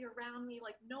everybody around me,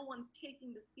 like no one's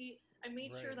taking the seat. I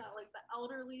made sure that like the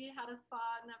elderly had a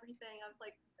spot and everything. I was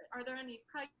like, are there any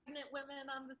pregnant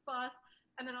women on this bus?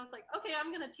 And then I was like, okay,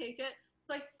 I'm going to take it.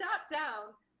 So I sat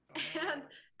down and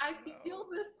I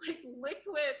feel this like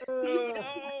liquid seep in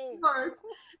my shorts.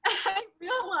 And I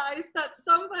realized that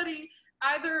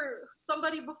either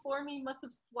somebody before me must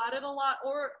have sweated a lot,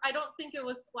 or I don't think it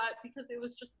was sweat because it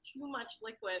was just too much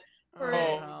liquid for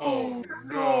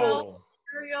no.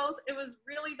 materials. It was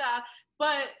really bad.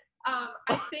 But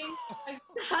I think I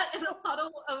sat in a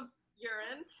puddle of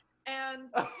urine, and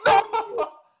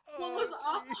what was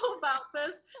awful about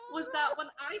this was that when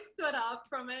I stood up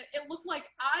from it, it looked like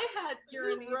I had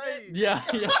urinated. Yeah.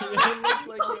 It looked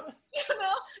like you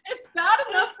know, it's bad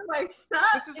enough that I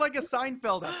sat. This is like a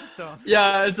Seinfeld episode.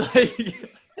 Yeah, it's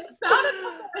like It's bad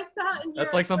enough that I sat in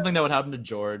that's like something that would happen to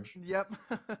George. Yep.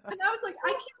 And I was like,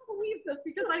 I can't believe this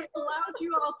because I allowed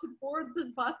you all to board this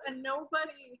bus and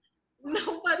nobody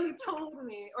told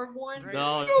me or warned me.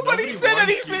 No, Nobody said warned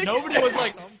you. anything. Nobody was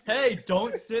like, "Hey,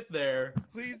 don't sit there."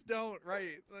 Please don't.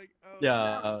 Right. Like. Oh.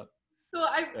 Yeah. So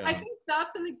I think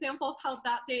that's an example of how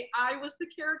that day I was the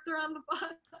character on the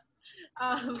bus.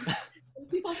 And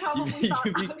people probably thought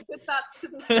I did that to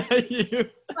this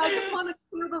day. I just want to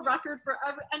clear the record for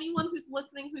anyone who's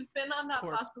listening who's been on that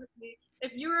bus with me.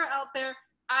 If you are out there,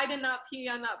 I did not pee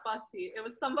on that bus seat. It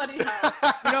was somebody else.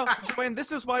 You know, Joanne,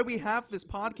 this is why we have this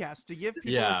podcast, to give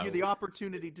people like you the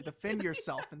opportunity to defend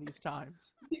yourself in these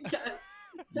times. Yes.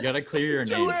 You gotta clear your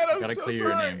name. Joanne, You gotta clear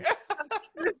your name.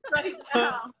 Right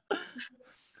now.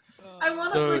 I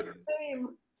want to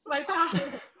reclaim my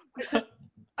power.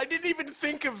 I didn't even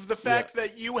think of the fact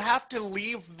that you have to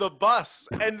leave the bus,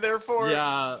 and therefore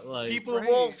people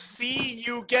will see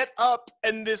you get up,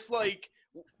 and this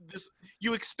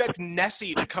you expect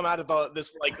Nessie to come out of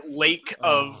this like lake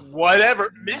of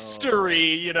whatever mystery,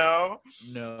 you know?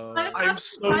 No. I'm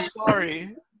so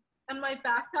sorry. And my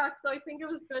backpack, so I think it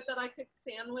was good that I could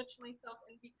sandwich myself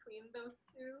in between those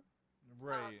two.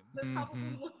 Right. It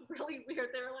probably looked really weird.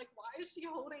 They were like, why is she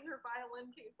holding her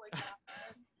violin case like that?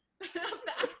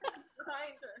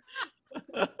 Behind her.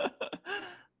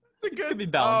 It's a good. Could be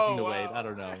balancing the weight. I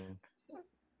don't know.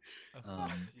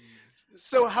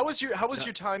 So how was your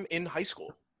time in high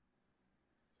school?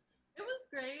 It was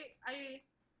great.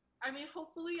 I mean,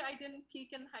 hopefully I didn't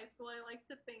peak in high school. I like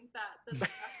to think that the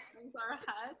best things are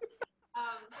ahead.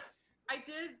 I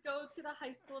did go to the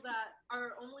high school that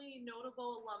our only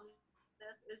notable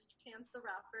alumnus is Chance the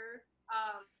Rapper.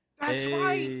 That's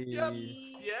right. Yep.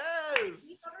 Yes.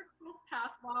 He never crossed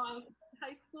paths while I was in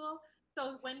high school.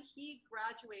 So when he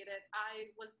graduated, I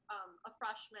was a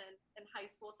freshman in high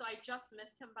school. So I just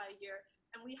missed him by a year.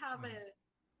 And we have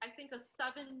I think a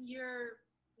 7-year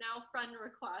now friend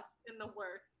request in the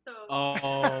works. So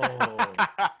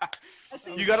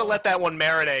you got to let that one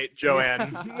marinate,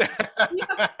 Joanne. We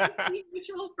have 50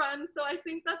 mutual friends, so I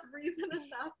think that's reason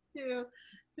enough to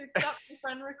accept the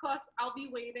friend request. I'll be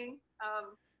waiting.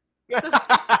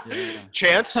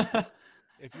 Chance,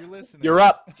 if you're listening, you're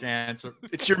up. Chance,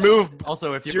 it's your move.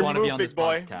 Also, if you want to be on this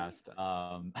boy. podcast,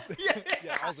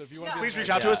 yeah. Also, if you want, please reach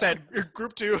out to us at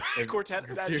Group 2 Quartet.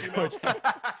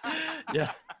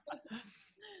 Yeah.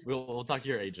 We'll talk to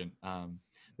your agent. But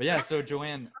yeah, so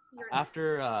Joanne,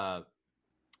 after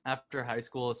high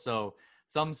school, so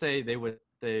some say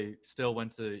they still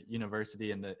went to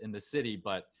university in the city,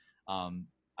 but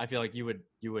I feel like you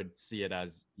would see it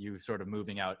as you sort of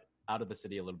moving out of the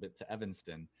city a little bit to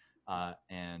Evanston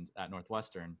and at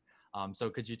Northwestern. So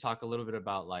could you talk a little bit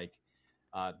about like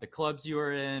the clubs you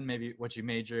were in, maybe what you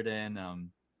majored in,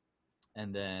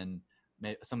 and then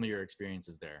some of your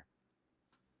experiences there.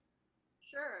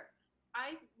 Sure.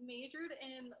 I majored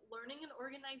in learning and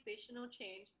organizational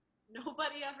change.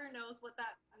 Nobody ever knows what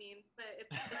that means, but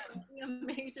it's essentially a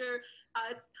major.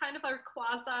 It's kind of our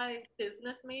quasi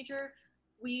business major.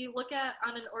 We look at,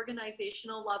 on an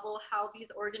organizational level, how these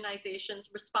organizations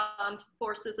respond to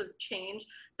forces of change.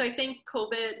 So I think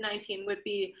COVID-19 would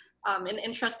be an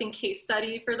interesting case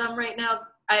study for them right now.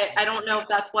 I don't know if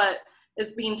that's what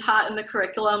is being taught in the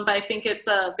curriculum, but I think it's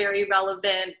a very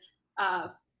relevant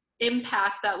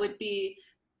impact that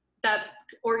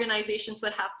organizations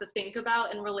would have to think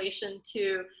about in relation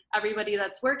to everybody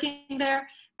that's working there.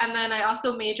 And then I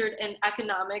also majored in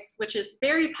economics, which is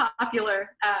very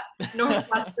popular at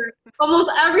Northwestern.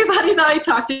 Almost everybody that I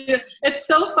talk to, it's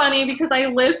so funny because I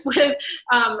live with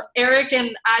Eric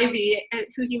and Ivy,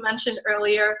 who you mentioned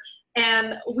earlier,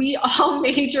 and we all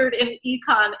majored in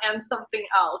econ and something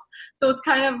else. So it's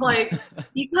kind of like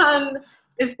econ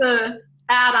is the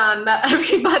add-on that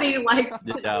everybody likes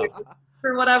to do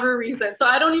for whatever reason. So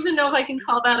I don't even know if I can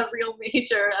call that a real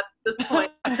major at this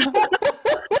point.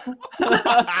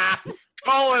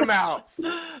 Call him out.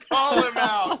 Call him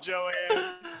out,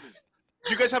 Joanne.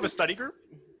 You guys have a study group?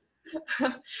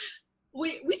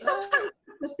 We sometimes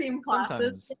have the same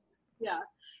classes. Sometimes. Yeah.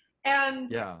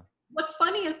 And what's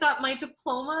funny is that my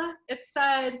diploma, it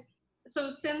said, so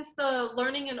since the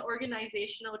learning and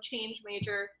organizational change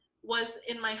major was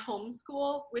in my home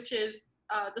school, which is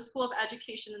the School of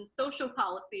Education and Social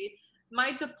Policy,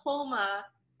 my diploma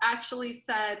actually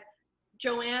said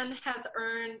Joanne has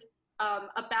earned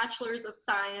a Bachelor's of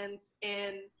Science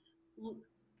in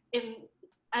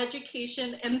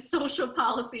Education and Social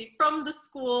Policy from the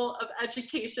School of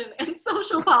Education and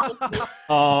Social Policy.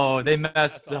 Oh, they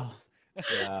messed up.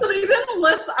 Yeah. So they didn't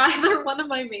list either one of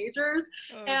my majors.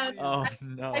 No.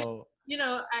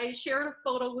 I shared a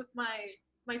photo with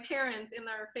my parents in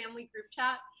our family group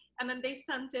chat, and then they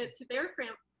sent it to their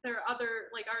other,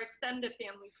 like our extended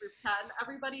family group chat, and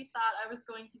everybody thought I was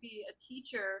going to be a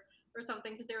teacher or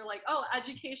something because they were like, oh,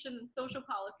 education and social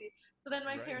policy. So then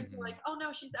my parents were like, oh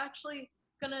no, she's actually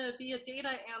gonna be a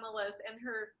data analyst, and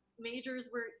her majors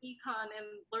were econ and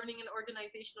learning and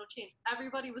organizational change.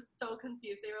 Everybody was so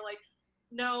confused. They were like,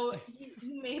 no,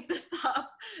 you made this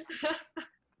up.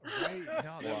 Right.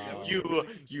 No, that was You really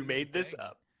made confusing this thing.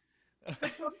 up.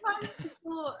 But sometimes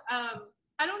people,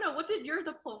 I don't know, what did your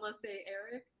diploma say,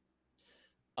 Eric?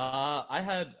 I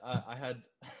had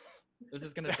this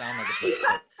is gonna sound like a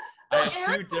joke, but I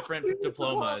had two different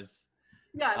diplomas.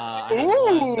 Yes. I had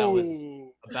one that was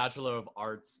a Bachelor of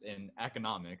Arts in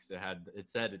Economics. It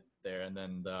said it there, and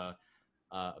then the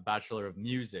a Bachelor of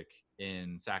Music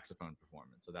in Saxophone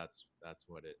Performance. So that's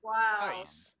what it. Wow.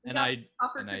 Nice. And I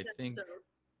think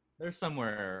they're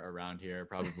somewhere around here,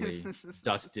 probably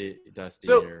dusty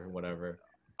So- or whatever.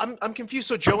 I'm confused.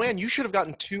 So Joanne, you should have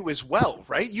gotten 2 as well,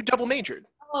 right? You double majored.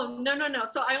 Oh, no.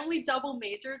 So I only double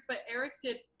majored, but Eric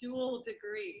did dual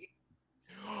degree.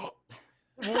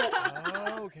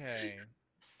 Okay.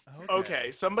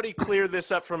 Okay, somebody clear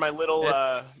this up for my little.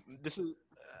 This is.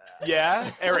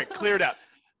 Yeah, Eric, clear it up.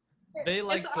 They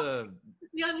like It's to.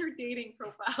 Be on your dating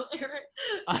profile,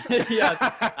 Eric. Yeah, it's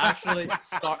actually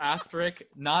asterisk,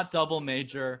 not double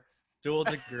major, dual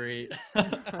degree.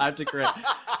 I have to correct.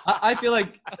 I feel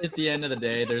like at the end of the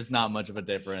day, there's not much of a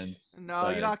difference. No,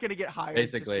 you're not going to get hired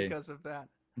basically, just because of that.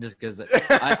 Just because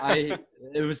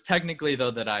it was technically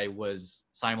though that I was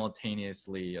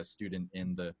simultaneously a student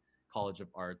in the College of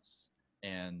Arts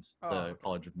and the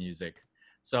College of Music,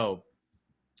 so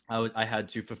I had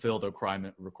to fulfill the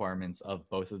requirements of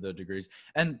both of the degrees.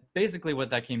 And basically what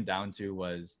that came down to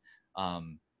was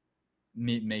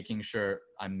me making sure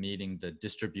I'm meeting the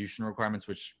distribution requirements,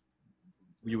 which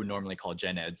we would normally call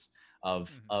gen eds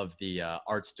of the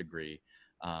arts degree,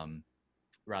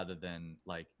 rather than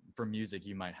like for music,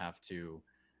 you might have to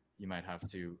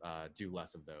do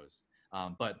less of those.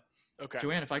 But Okay.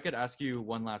 Joanne, if I could ask you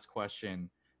one last question.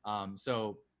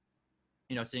 So,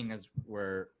 seeing as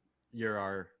you're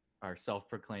our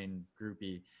self-proclaimed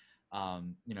groupie,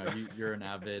 you're an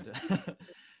avid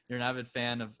you're an avid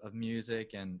fan of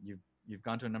music, and you've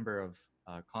gone to a number of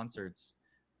concerts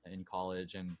in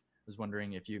college, and was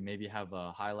wondering if you maybe have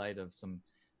a highlight of some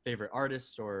favorite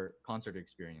artists or concert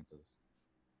experiences.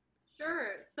 Sure.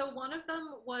 So one of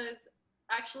them was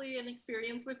actually an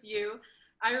experience with you.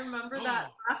 I remember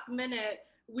that last minute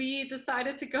we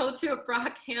decided to go to a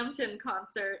Brockhampton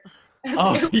concert.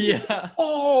 Oh yeah.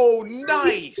 Oh,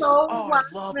 nice. So I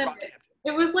love minute. Brockhampton.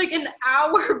 It was like an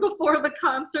hour before the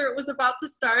concert was about to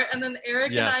start, and then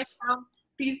Eric and I found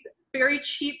these very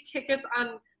cheap tickets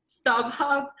on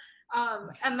StubHub.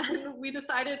 And then we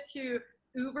decided to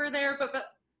Uber there, but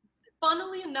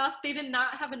funnily enough, they did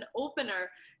not have an opener.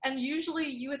 And usually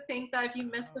you would think that if you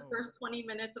missed the first 20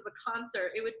 minutes of a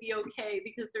concert, it would be okay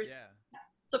because there's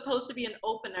supposed to be an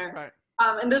opener. Right.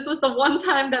 And this was the one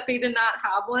time that they did not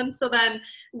have one. So then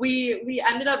we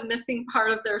ended up missing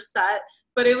part of their set,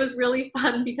 but it was really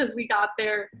fun because we got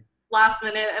there last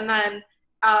minute. And then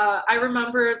I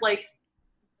remember like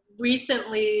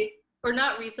recently, or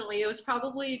not recently, it was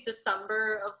probably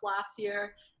December of last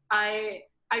year, I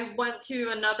went to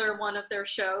another one of their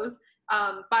shows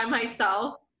by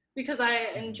myself because I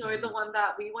enjoyed the one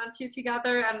that we went to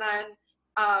together. And then,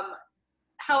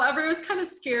 however, it was kind of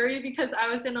scary because I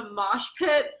was in a mosh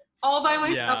pit all by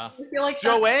myself. Yeah. I feel like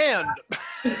Joanne.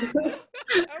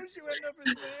 How did you end up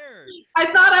in there? I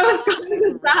thought I was going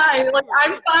to die. Like,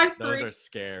 I'm 5'3". Those are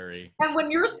scary. And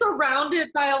when you're surrounded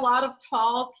by a lot of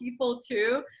tall people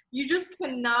too, you just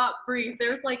cannot breathe.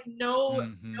 There's like no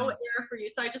air for you.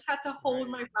 So I just had to hold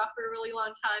my breath for a really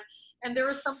long time. And there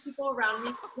were some people around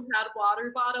me who had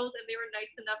water bottles, and they were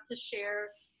nice enough to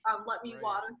share, let me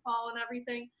waterfall and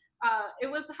everything. It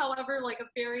was, however, like a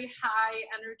very high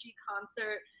energy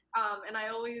concert. And I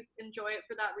always enjoy it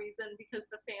for that reason because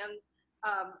the fans,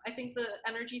 I think the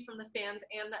energy from the fans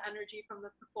and the energy from the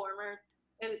performers,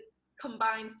 it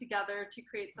combines together to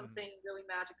create something really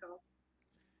magical.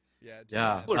 Yeah,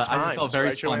 I felt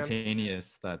very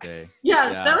spontaneous that day.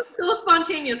 Yeah, that was so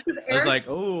spontaneous. I was like,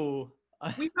 oh.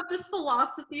 We have this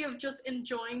philosophy of just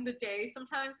enjoying the day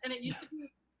sometimes, and it used to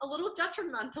be a little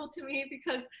detrimental to me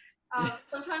because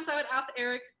sometimes I would ask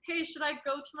Eric, hey, should I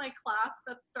go to my class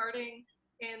that's starting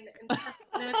in 10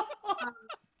 minutes?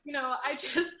 You know, I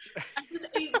just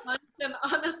ate lunch, and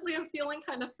honestly, I'm feeling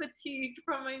kind of fatigued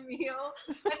from my meal.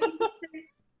 And he would say,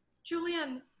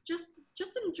 Joanne, just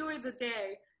enjoy the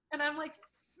day. And I'm like,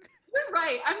 you're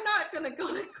right. I'm not going to go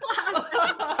to class.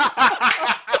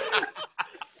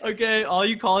 Okay, all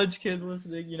you college kids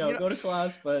listening, go to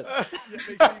class, but...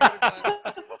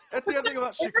 That's the other thing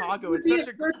about Chicago. It's such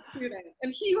a good student,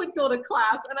 and he would go to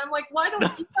class, and I'm like, why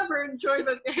don't you ever enjoy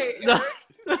the day?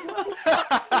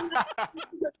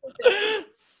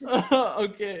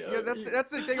 Okay. Yeah,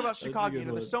 that's the thing about Chicago.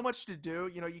 There's so much to do.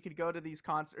 You could go to these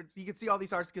concerts. You could see all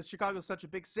these artists because Chicago's such a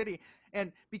big city,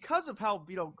 and because of how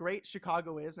great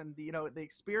Chicago is, and the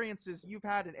experiences you've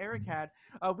had and Eric had,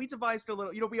 we devised a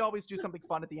little. We always do something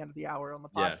fun at the end of the hour on the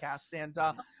podcast, and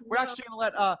we're actually gonna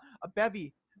let a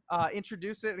Bevy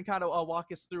introduce it and kind of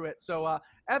walk us through it. So,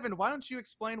 Evan, why don't you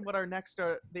explain what our next,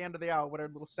 the end of the hour, what our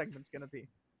little segment's going to be?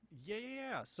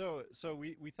 Yeah. So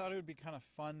we thought it would be kind of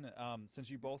fun, since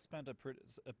you both spent a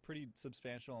pretty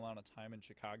substantial amount of time in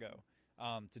Chicago,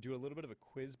 to do a little bit of a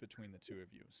quiz between the two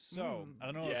of you. So I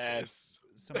don't know if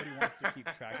somebody wants to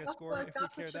keep track of score, if we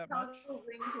care that much.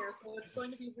 Ring here, so it's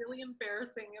going to be really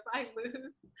embarrassing if I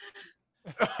lose.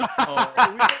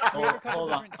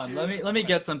 Hold on. Let me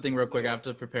get something real quick. I have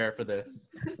to prepare for this.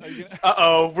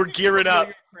 We're gearing up.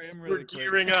 We're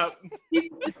gearing up. Is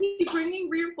he bringing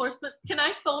reinforcements? Can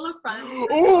I phone a friend?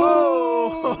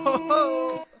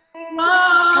 Oh!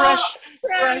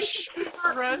 Fresh. You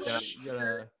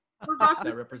gotta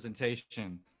that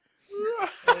representation.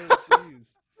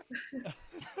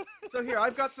 So here,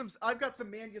 I've got some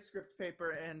manuscript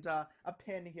paper and a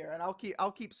pen here, and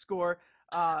I'll keep score.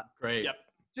 Great. Yep.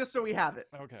 Just so we have it.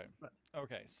 Okay.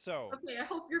 So. Okay, I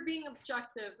hope you're being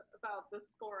objective about the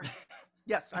scoring.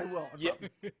 Yes, I will.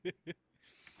 Yep.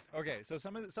 Okay, so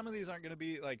some of these aren't going to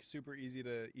be like super easy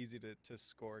to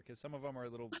score because some of them are a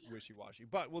little wishy-washy,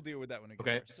 but we'll deal with that when we get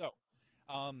there. So,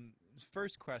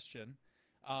 first question.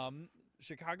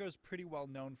 Chicago's pretty well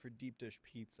known for deep dish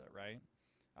pizza, right?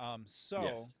 Yes.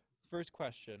 First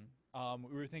question.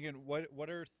 We were thinking, what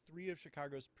are 3 of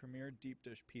Chicago's premier deep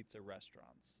dish pizza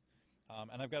restaurants?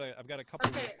 And I've got a couple.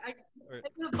 Okay,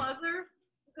 the buzzer.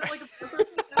 Is it like a buzzer?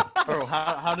 Bro,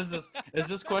 how does this? Is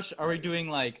this question? Are we doing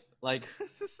like?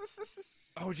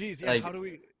 Oh geez, yeah. Like, how do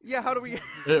we? Yeah, how do we?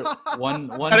 one.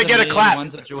 Gotta get a clap.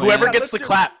 Whoever gets the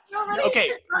clap.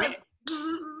 Okay.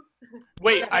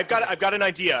 Wait, I've got an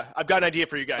idea. I've got an idea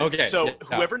for you guys. Okay. So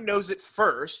whoever knows it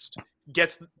first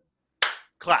gets the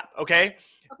clap. Okay.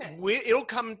 Okay. It'll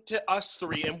come to us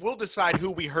 3, and we'll decide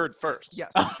who we heard first.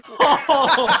 Yes.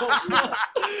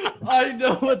 I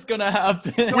know what's gonna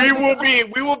happen. We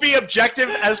will be objective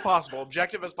as possible. So I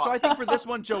think for this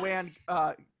one, Joanne,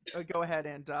 go ahead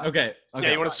and. Okay.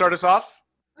 Yeah, you want to start us off?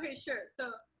 Okay, sure.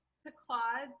 So the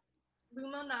Quads,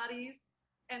 Luminati's,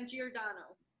 and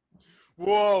Giordano's.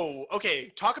 Whoa. Okay.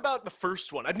 Talk about the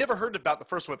first one. I've never heard about the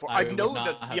first one before. I know the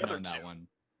other two. That one.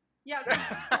 Yeah.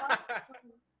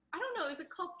 I don't know. Is it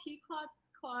called Pequod?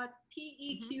 Quad,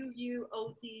 Pequud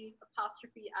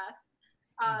apostrophe S.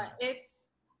 It's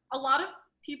a lot of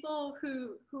people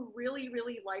who really,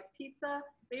 really like pizza.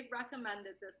 They've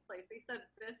recommended this place. They said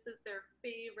this is their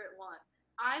favorite one.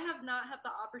 I have not had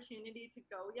the opportunity to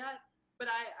go yet, but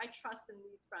I trust in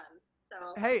these friends.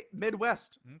 So Hey,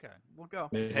 Midwest. Okay. We'll go.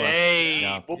 Hey,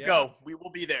 Yeah. we'll Yeah. go. We will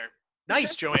be there.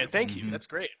 Nice, Joanne. Thank you. Mhm. That's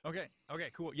great. Okay.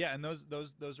 Cool. Yeah, and those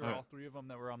are Alright. all three of them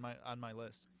that were on my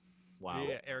list. Wow.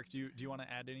 Yeah, Eric, do you want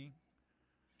to add any?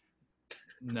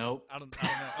 Nope. I don't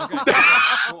know. Okay.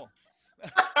 Cool.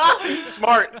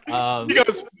 Smart. He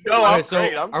goes, no, I'm Okay, so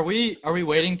great. I'm are we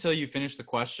waiting till you finish the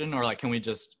question, or like can we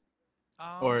just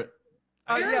or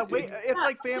Yeah, wait. It's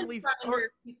like family.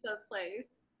 your pizza place.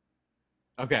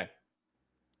 okay?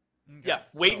 Yeah,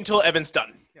 wait so- until Evan's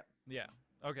done. Yeah.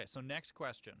 Okay, so next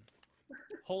question.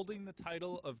 Holding the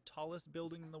title of tallest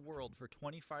building in the world for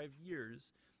 25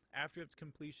 years after its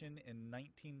completion in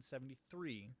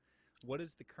 1973, what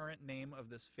is the current name of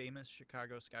this famous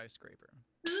Chicago skyscraper?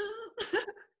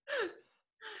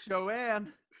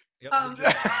 Joanne. Yep. Um, good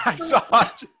job. I saw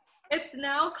it. It's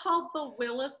now called the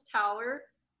Willis Tower,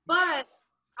 but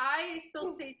I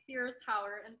still say Sears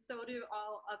Tower, and so do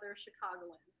all other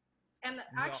Chicagoans. And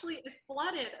actually, it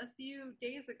flooded a few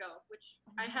days ago, which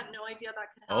I had no idea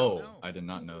that could happen. Oh, no. I did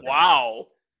not know that. Wow.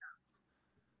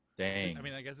 Dang. I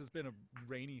mean, I guess it's been a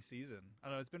rainy season. I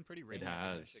don't know, it's been pretty rainy in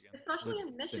has. Michigan. Especially in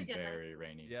It's Michigan. been very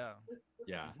rainy. Yeah. with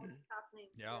Yeah. what's happening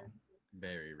Yeah. here.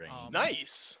 Very rainy.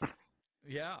 Nice.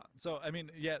 Yeah. So I mean,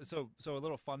 yeah. So a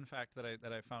little fun fact that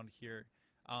I found here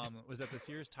was that the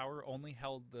Sears Tower only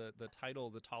held the title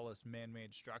the tallest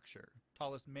man-made structure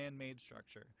for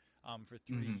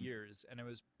 3 years, and it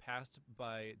was passed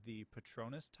by the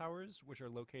Petronas Towers, which are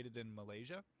located in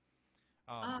Malaysia.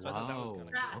 So I thought that was kind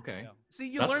of Wow. cool. Okay. Yeah. See,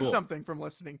 you That's learned cool. something from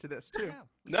listening to this too.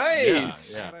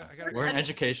 Nice. Yeah. I gotta- We're an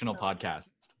educational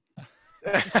podcast.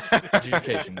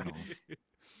 Educational.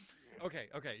 Okay.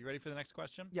 You ready for the next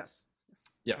question? Yes.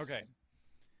 Yes. Okay.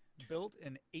 Built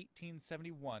in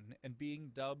 1871 and being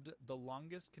dubbed the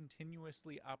longest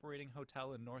continuously operating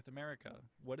hotel in North America,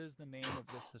 what is the name of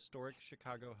this historic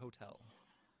Chicago hotel?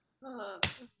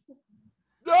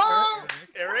 No!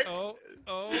 Eric? Oh,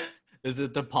 Is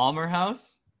it the Palmer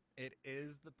House? it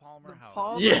is the Palmer The House.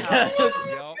 Palmer Yeah. House.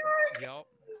 Yup.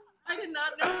 I did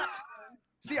not know that.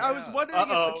 See, I was Yeah. wondering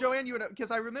Uh-oh. if Joanne, you would,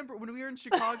 because I remember when we were in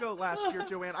Chicago last year,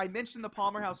 Joanne, I mentioned the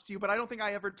Palmer House to you, but I don't think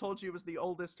I ever told you it was the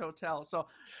oldest hotel. So,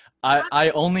 I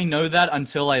only know that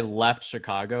until I left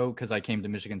Chicago because I came to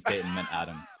Michigan State and met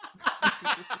Adam.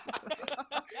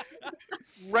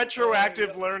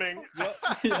 Retroactive learning.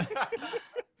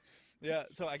 Yeah,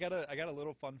 so I got a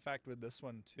little fun fact with this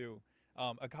one too.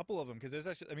 A couple of them, because there's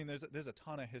actually, I mean, there's a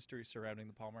ton of history surrounding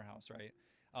the Palmer House, right?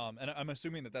 And I'm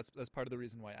assuming that's part of the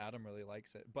reason why Adam really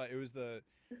likes it. But it was the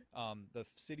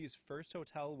city's first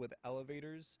hotel with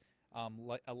elevators,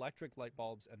 electric light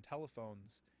bulbs, and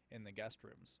telephones in the guest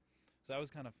rooms. So that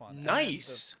was kind of fun. And then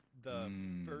Nice. The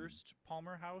first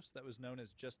Palmer House that was known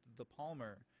as just the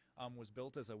Palmer was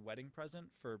built as a wedding present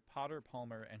for Potter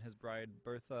Palmer and his bride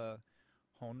Bertha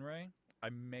Honore. I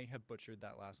may have butchered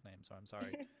that last name, so I'm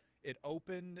sorry. It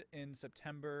opened in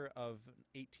September of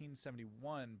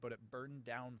 1871, but it burned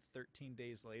down 13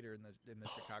 days later in the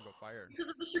Chicago fire. Because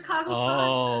of the Chicago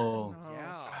Oh. no.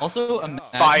 Yeah. Also, Yeah.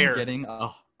 Fire.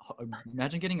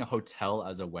 imagine getting a hotel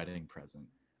as a wedding present.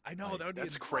 I know, Like, that would be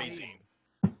That's insane. crazy.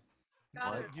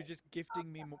 Got it. You're just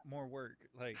gifting me more work.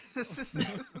 Like,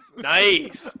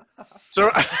 Nice. So,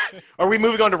 are we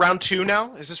moving on to round 2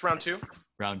 now? Is this round 2?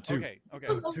 Round 2. okay, This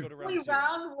let's was go to only round 2.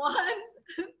 round 1.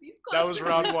 These That was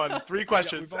questions- round 1. 3 Yeah,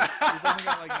 questions. we've only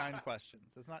got like 9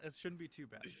 questions. It shouldn't be too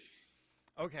bad.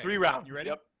 Okay. 3 rounds. You ready?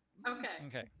 Yep. Okay.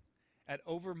 Okay. At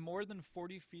over more than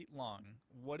 40 feet long,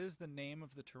 what is the name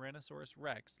of the Tyrannosaurus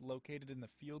Rex located in the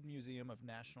Field Museum of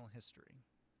National History?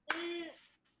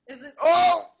 Is it?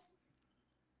 Oh!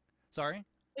 Sorry?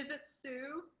 Is it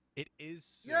Sue? It is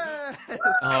Sue. Yes.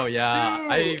 Oh yeah,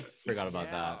 Two. I forgot about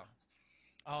Yeah.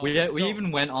 that. We So-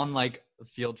 even went on like a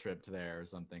field trip to there or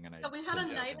something, and I. So we had a didn't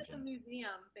pay night at the attention.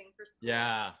 museum thing for school.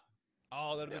 Yeah.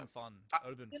 Oh, that'd have been fun. That would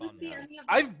have been Didn't fun. see Yeah. any of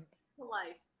I've this to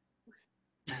life.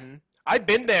 I've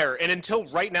been there, and until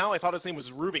right now, I thought his name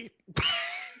was Ruby.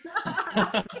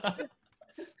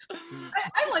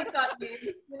 I like that name,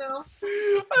 you know.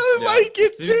 I Yeah, like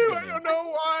it Sue's too. good I name. don't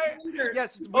know why.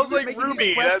 Yes. I was when we like, were making these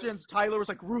Ruby, questions, that's- Tyler was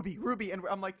like, Ruby. And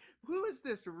I'm like, who is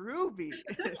this Ruby?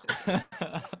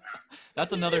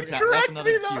 That's another Correct that's another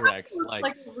me, though. T-Rex. Like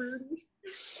Like Rudy.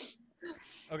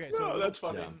 Okay, so No, a little that's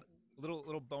funny. fun-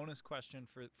 little bonus question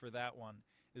for that one.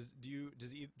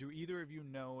 do either of you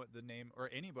know the name, or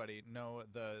anybody know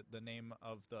the name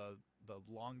of the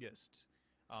longest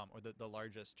or the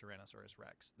largest Tyrannosaurus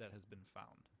Rex that has been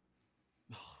found?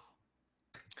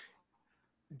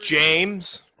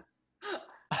 James.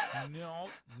 No.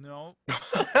 No, no.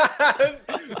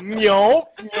 No,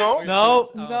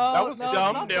 it's, no, That was no,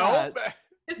 dumb. not No.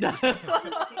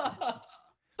 that.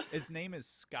 Its name is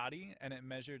Scotty, and it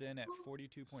measured in at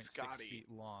 42.6 Scotty. feet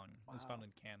long. It was found in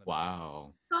Canada.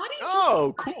 Wow. Scotty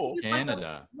Oh, cool. is like a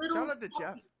Canada. little Shout out to Jeff.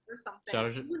 puppy or something. Shout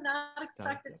out to- You would not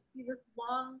expect Jeff. it to be this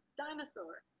long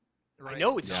dinosaur. I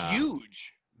know it's Yeah.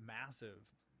 huge. Massive.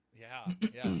 Yeah,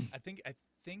 yeah. I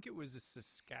think it was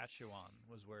Saskatchewan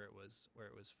was where it was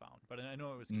found, but I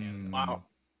know it was Canada. Mm. Wow.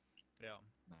 Yeah.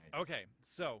 Nice. Okay,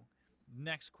 so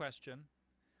next question.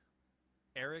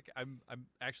 Eric, I'm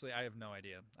actually I have no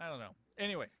idea. I don't know.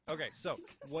 Anyway, okay, so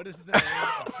what is the name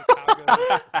of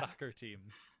Chicago's soccer team?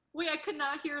 Wait, I could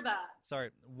not hear that.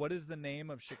 Sorry, what is the name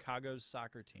of Chicago's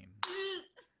soccer team?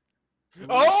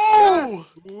 Oh!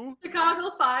 Ooh.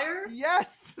 Chicago Fire?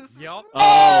 Yes. Yup.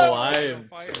 Oh,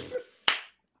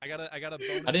 I got a bonus.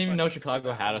 I didn't even know question for Chicago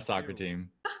that had a one, soccer too.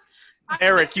 team.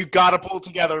 Eric, you gotta pull it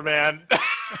together, man.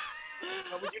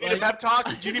 You need a Like- pep talk?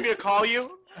 Do you need me to call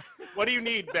you? What do you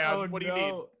need, man? Oh, what do you need?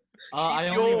 no. I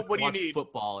Sheep only fuel, what do you watch need?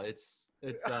 football. It's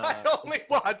I only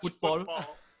watch football.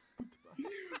 football.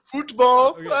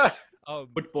 Football. Okay.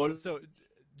 football. So,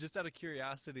 just out of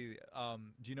curiosity,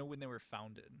 do you know when they were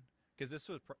founded? Because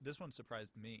this one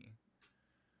surprised me.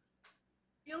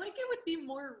 I feel like it would be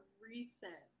more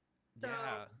recent. So,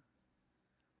 Yeah.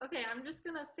 okay, I'm just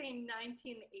going to say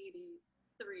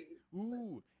 1983.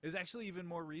 Ooh, it was actually even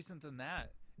more recent than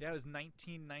that. Yeah, it was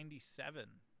 1997.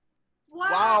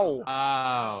 Wow.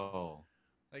 Wow.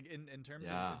 Like in terms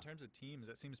Yeah. of teams,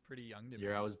 that seems pretty young to me.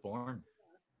 Year I was born.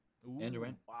 Ooh. And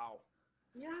Joanne. Wow.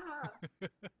 Yeah.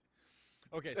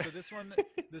 Okay, so this one,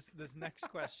 this next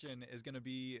question is going to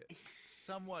be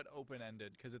somewhat open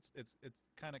ended because it's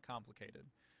kind of complicated.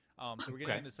 So we're getting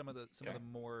Okay. into some of the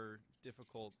more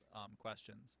difficult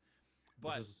questions.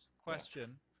 But is-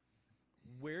 question: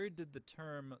 where did the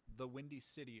term the Windy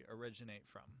City originate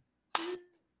from?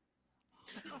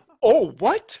 Oh,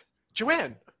 what?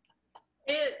 Joanne.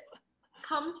 It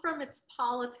comes from its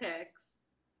politics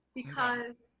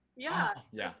because, yeah.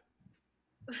 Yeah.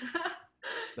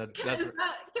 That's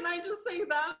Can I just say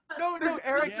that? No,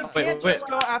 Eric, Yeah. you Wait, can't wait. just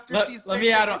go after Let- she's let saying me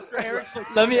the add on. answer. Eric's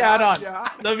like, Let me add on. Yeah.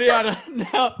 Let me add on.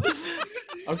 No.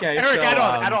 Okay. Eric, so, add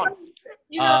on. Add on.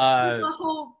 You know, the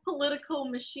whole political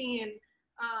machine.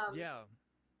 Yeah.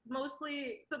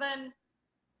 Mostly, so then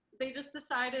they just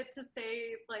decided to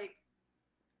say, like,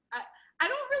 I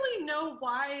don't really know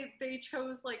why they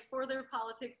chose, like, for their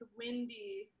politics,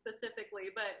 Windy specifically,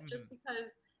 but just because,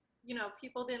 you know,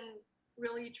 people didn't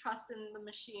really trust in the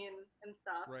machine and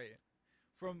stuff. Right.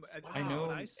 From I know-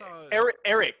 when I saw Eric,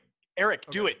 Okay.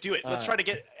 do it. Let's try to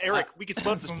get Eric. We can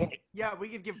split up this from- point. Yeah, we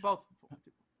could give both.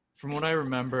 From what I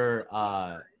remember,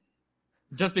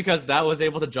 just because that was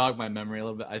able to jog my memory a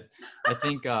little bit, I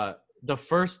think the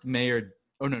first mayor.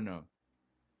 Oh no.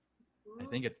 I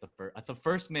think it's the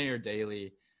first mayor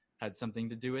Daley had something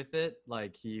to do with it.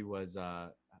 Like he was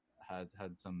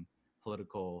had some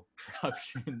political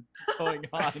corruption going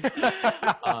on.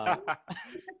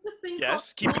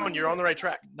 Yes, keep going. You're on the right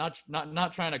track.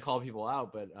 Not trying to call people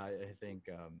out, but I think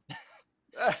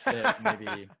that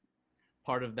maybe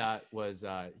part of that was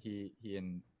he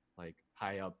and like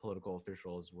high up political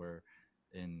officials were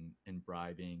in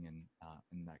bribing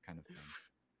and that kind of thing.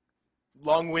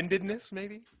 Long-windedness,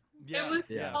 maybe. yeah, It was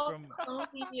Yeah. called from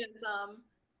colonialism.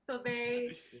 So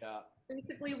they Yeah.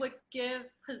 basically would give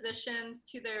positions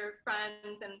to their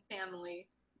friends and family.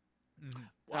 mhm.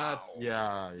 That's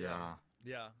yeah.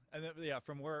 Yeah, and then,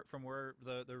 from where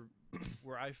the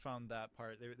where I found that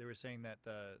part, they were saying that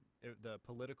the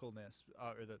politicalness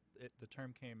or the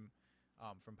term came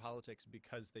from politics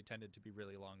because they tended to be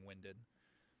really long-winded.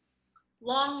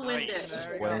 Long-winded. Nice.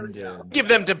 There we go. Winded. Give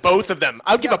them to both of them.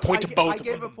 I'll give a Yes, point to I both of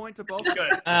gave them. a point to both.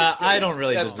 Good. I don't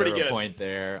really That's deserve pretty a good. point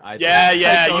there. Yeah, you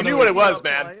totally- knew what it We'll was,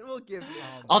 give you a man. point. We'll give you.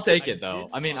 I'll take I it though. did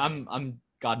I mean, find- I'm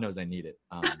God knows I need it.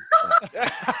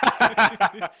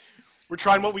 We're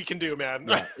trying what we can do, man.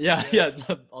 Yeah.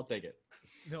 I'll take it.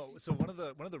 No, so one of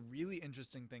the really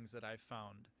interesting things that I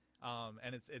found,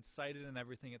 and it's cited and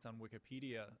everything. It's on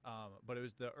Wikipedia, but it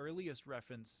was the earliest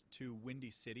reference to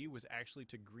Windy City was actually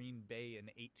to Green Bay in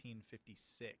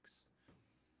 1856.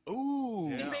 Ooh,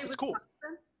 Yeah. Green Bay, that's cool.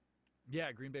 Wisconsin?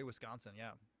 Yeah, Green Bay, Wisconsin.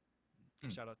 Yeah. Hmm.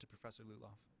 Shout out to Professor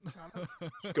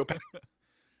Luloff. Go Pack.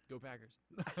 Go Packers.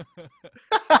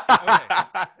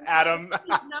 Adam.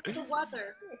 Not the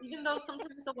weather, even though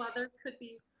sometimes the weather could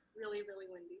be really, really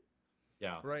windy.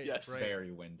 Yeah. Right. Yes. Right.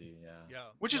 Very windy. Yeah. Yeah.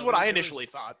 Which is No, what there- I there initially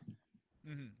was- thought.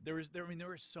 There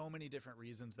were so many different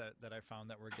reasons that I found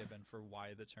that were given for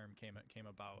why the term came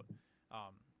about.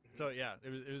 So yeah,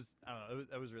 it was I don't know,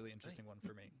 that was a really interesting one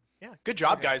for me. Yeah. Good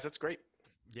job, Okay. guys. That's great.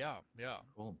 Yeah.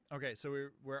 Cool. Okay, so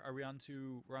we're on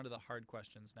to the hard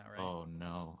questions now, right? Oh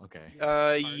no. Okay.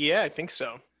 Yeah, I think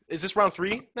so. Is this round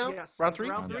 3 now? Yes, Round it's 3?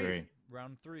 round Round 3.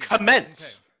 Round 3.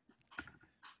 Commence. Okay.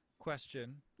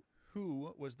 Question: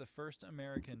 Who was the first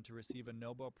American to receive a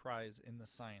Nobel Prize in the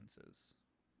sciences?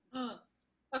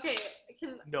 Okay,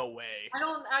 No way. I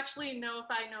don't actually know if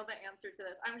I know the answer to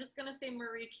this. I'm just gonna say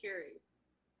Marie Curie.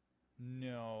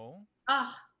 No.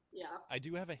 Ah, yeah. I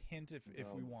do have a hint if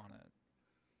No. we want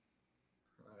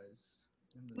it. Prize.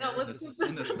 No, let's-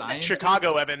 In the sciences.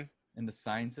 Chicago, Evan. In the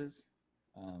sciences.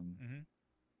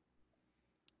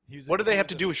 He was What do they he have was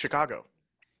to a- do with Chicago?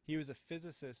 He was a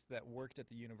physicist that worked at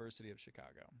the University of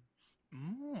Chicago.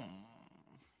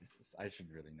 I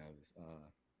should really know this.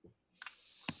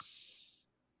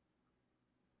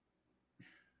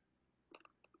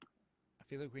 I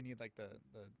feel like we need like the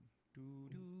doo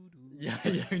doo doo. Yeah,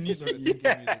 yeah, we need sort of the-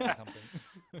 theme music or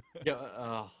something.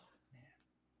 Yeah.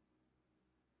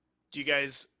 Do you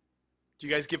guys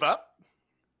give up?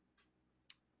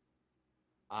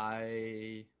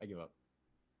 I give up.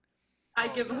 I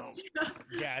Oh, give no. up.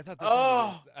 Yeah, I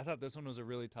thought this one was a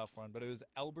really tough one, but it was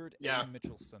Albert Yeah. A.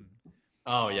 Mitchelson.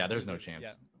 Oh yeah, there's who's no a-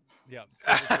 chance. Yeah,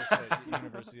 physicist at the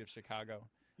University of Chicago.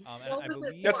 And What I was it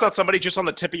believe That's not somebody just on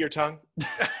the tip of your tongue.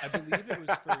 I believe it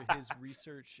was for his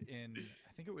research in.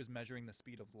 I think it was measuring the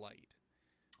speed of light.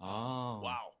 Oh.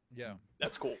 Wow. Yeah,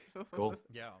 That's cool. Cool.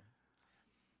 yeah.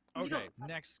 You Okay, don't-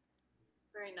 next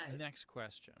Very nice. Next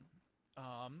question.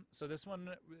 So this one,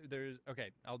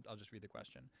 I'll just read the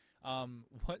question.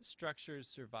 What structures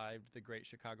survived the Great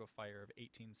Chicago Fire of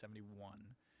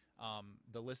 1871?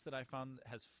 The list that I found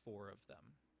has 4 of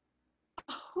them.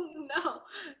 Oh no.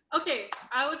 Okay,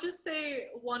 I would just say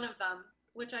one of them,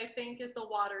 which I think is the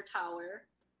water tower.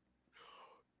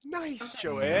 Nice, Okay.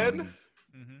 Joanne.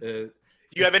 Mm-hmm. Do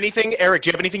you have anything, Eric? Do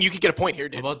you have anything? You could get a point here, How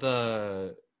dude. about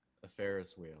the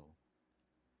Ferris wheel?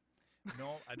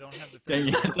 No, I don't have the. Dang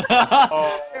it.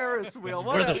 Oh, Ferris wheel. It's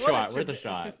What worth a a shot. what Worth a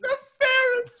shot. the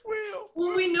Ferris wheel.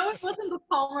 Well, we know it wasn't the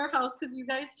Palmer House because you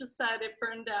guys just said it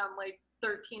burned down like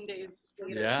 13 days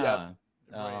later. Yeah.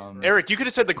 Right. Eric, you could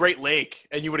have said the Great Lake,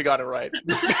 and you would have got it right.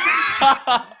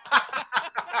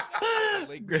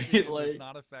 Lake Great Michigan was Lake.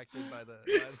 not affected by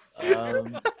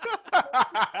the.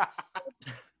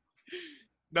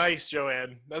 Nice,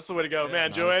 Joanne. That's the way to go, Yeah, man.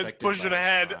 Not Joanne's affected pushing by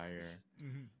ahead. fire.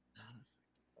 Mhm. Not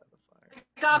affected by the fire.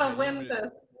 Gotta Okay, win you want me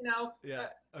this, you know. Yeah.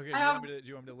 Okay. Do I you, have want me to, do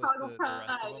you want me to list Chicago the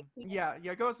rest of Pride. them? Yeah,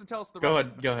 go ahead and tell us the Go rest.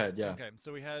 ahead. Go ahead. Yeah. Okay,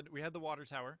 so we had the water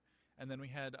tower, and then we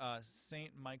had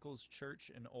St. Michael's Church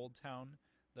in Old Town,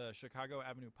 the Chicago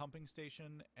Avenue pumping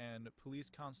station, and Police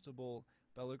Constable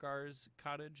Belugar's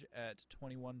cottage at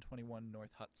 2121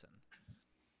 North Hudson.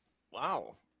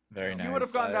 Wow. Very If nice. you would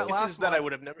have gotten that Pieces last that one, I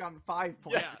would have never. gotten 5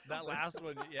 points. Yeah, that last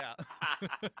one. Yeah.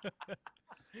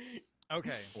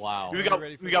 Okay. Wow. We Are got you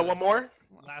ready for we got the one more.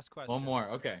 Last question. One more.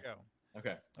 Okay. Go.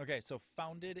 Okay. Okay, so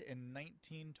founded in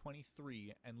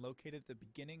 1923 and located at the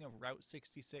beginning of Route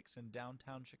 66 in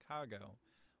downtown Chicago,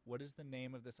 what is the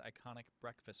name of this iconic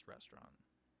breakfast restaurant?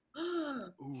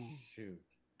 Shoot.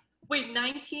 Wait,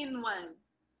 19 when?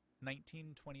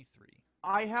 1923.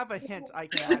 I have a hint I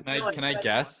can add. Can I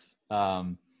guess? Yeah.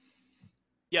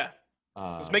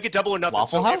 Let's Uh, make it double or nothing.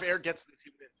 Waffle so House? if Eric gets this,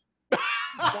 you win.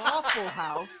 Waffle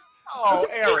House. Oh,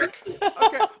 Eric.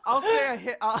 Okay, I'll say a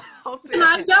hit. I'll say Can a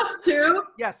I hint. guess too?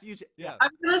 Yes, you. Yeah.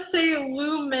 I'm gonna say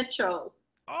Lou Mitchell's.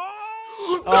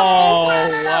 Oh!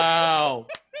 Oh wow.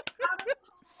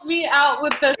 Me out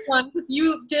with this one because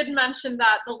you did mention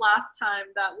that the last time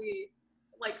that we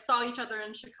saw each other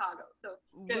in Chicago. So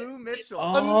Lou Mitchell.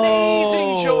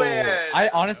 Amazing, Joanne. I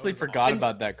honestly was forgot awesome.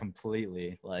 about that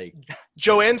completely. Like,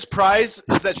 Joanne's prize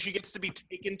is that she gets to be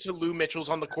taken to Lou Mitchell's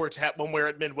on the quartet when we're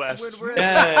at Midwest. When we're-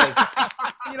 yes.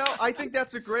 I think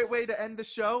that's a great way to end the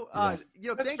show. That's Thank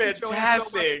you, Joanne, so much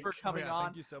fantastic. for coming Yeah, on.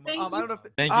 Thank you so much. Thank I don't know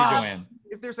Thank you, Joanne.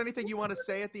 if there's anything you want to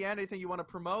say at the end, anything you want to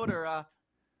promote, or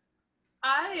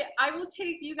I will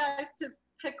take you guys to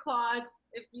Pequod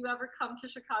if you ever come to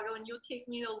Chicago, and you'll take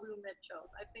me to Lou Mitchell's.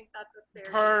 I think that's a fair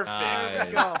deal. Perfect. There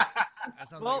you go. That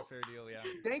sounds Well, like a fair deal, yeah.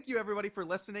 Thank you, everybody, for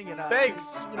listening. And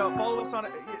Thanks. follow us on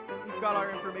it. You've got our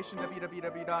information,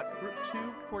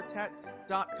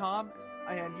 www.group2quartet.com,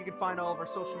 and you can find all of our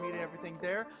social media and everything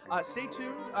there. Stay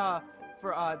tuned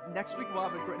for next week we'll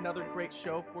have another great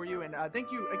show for you. And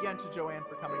thank you again to Joanne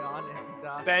for coming on.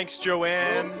 And Thanks,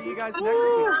 Joanne. we'll see you guys next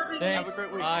week. Thanks. Have a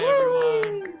great week. Bye,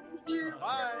 everyone. Thank you.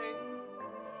 Bye.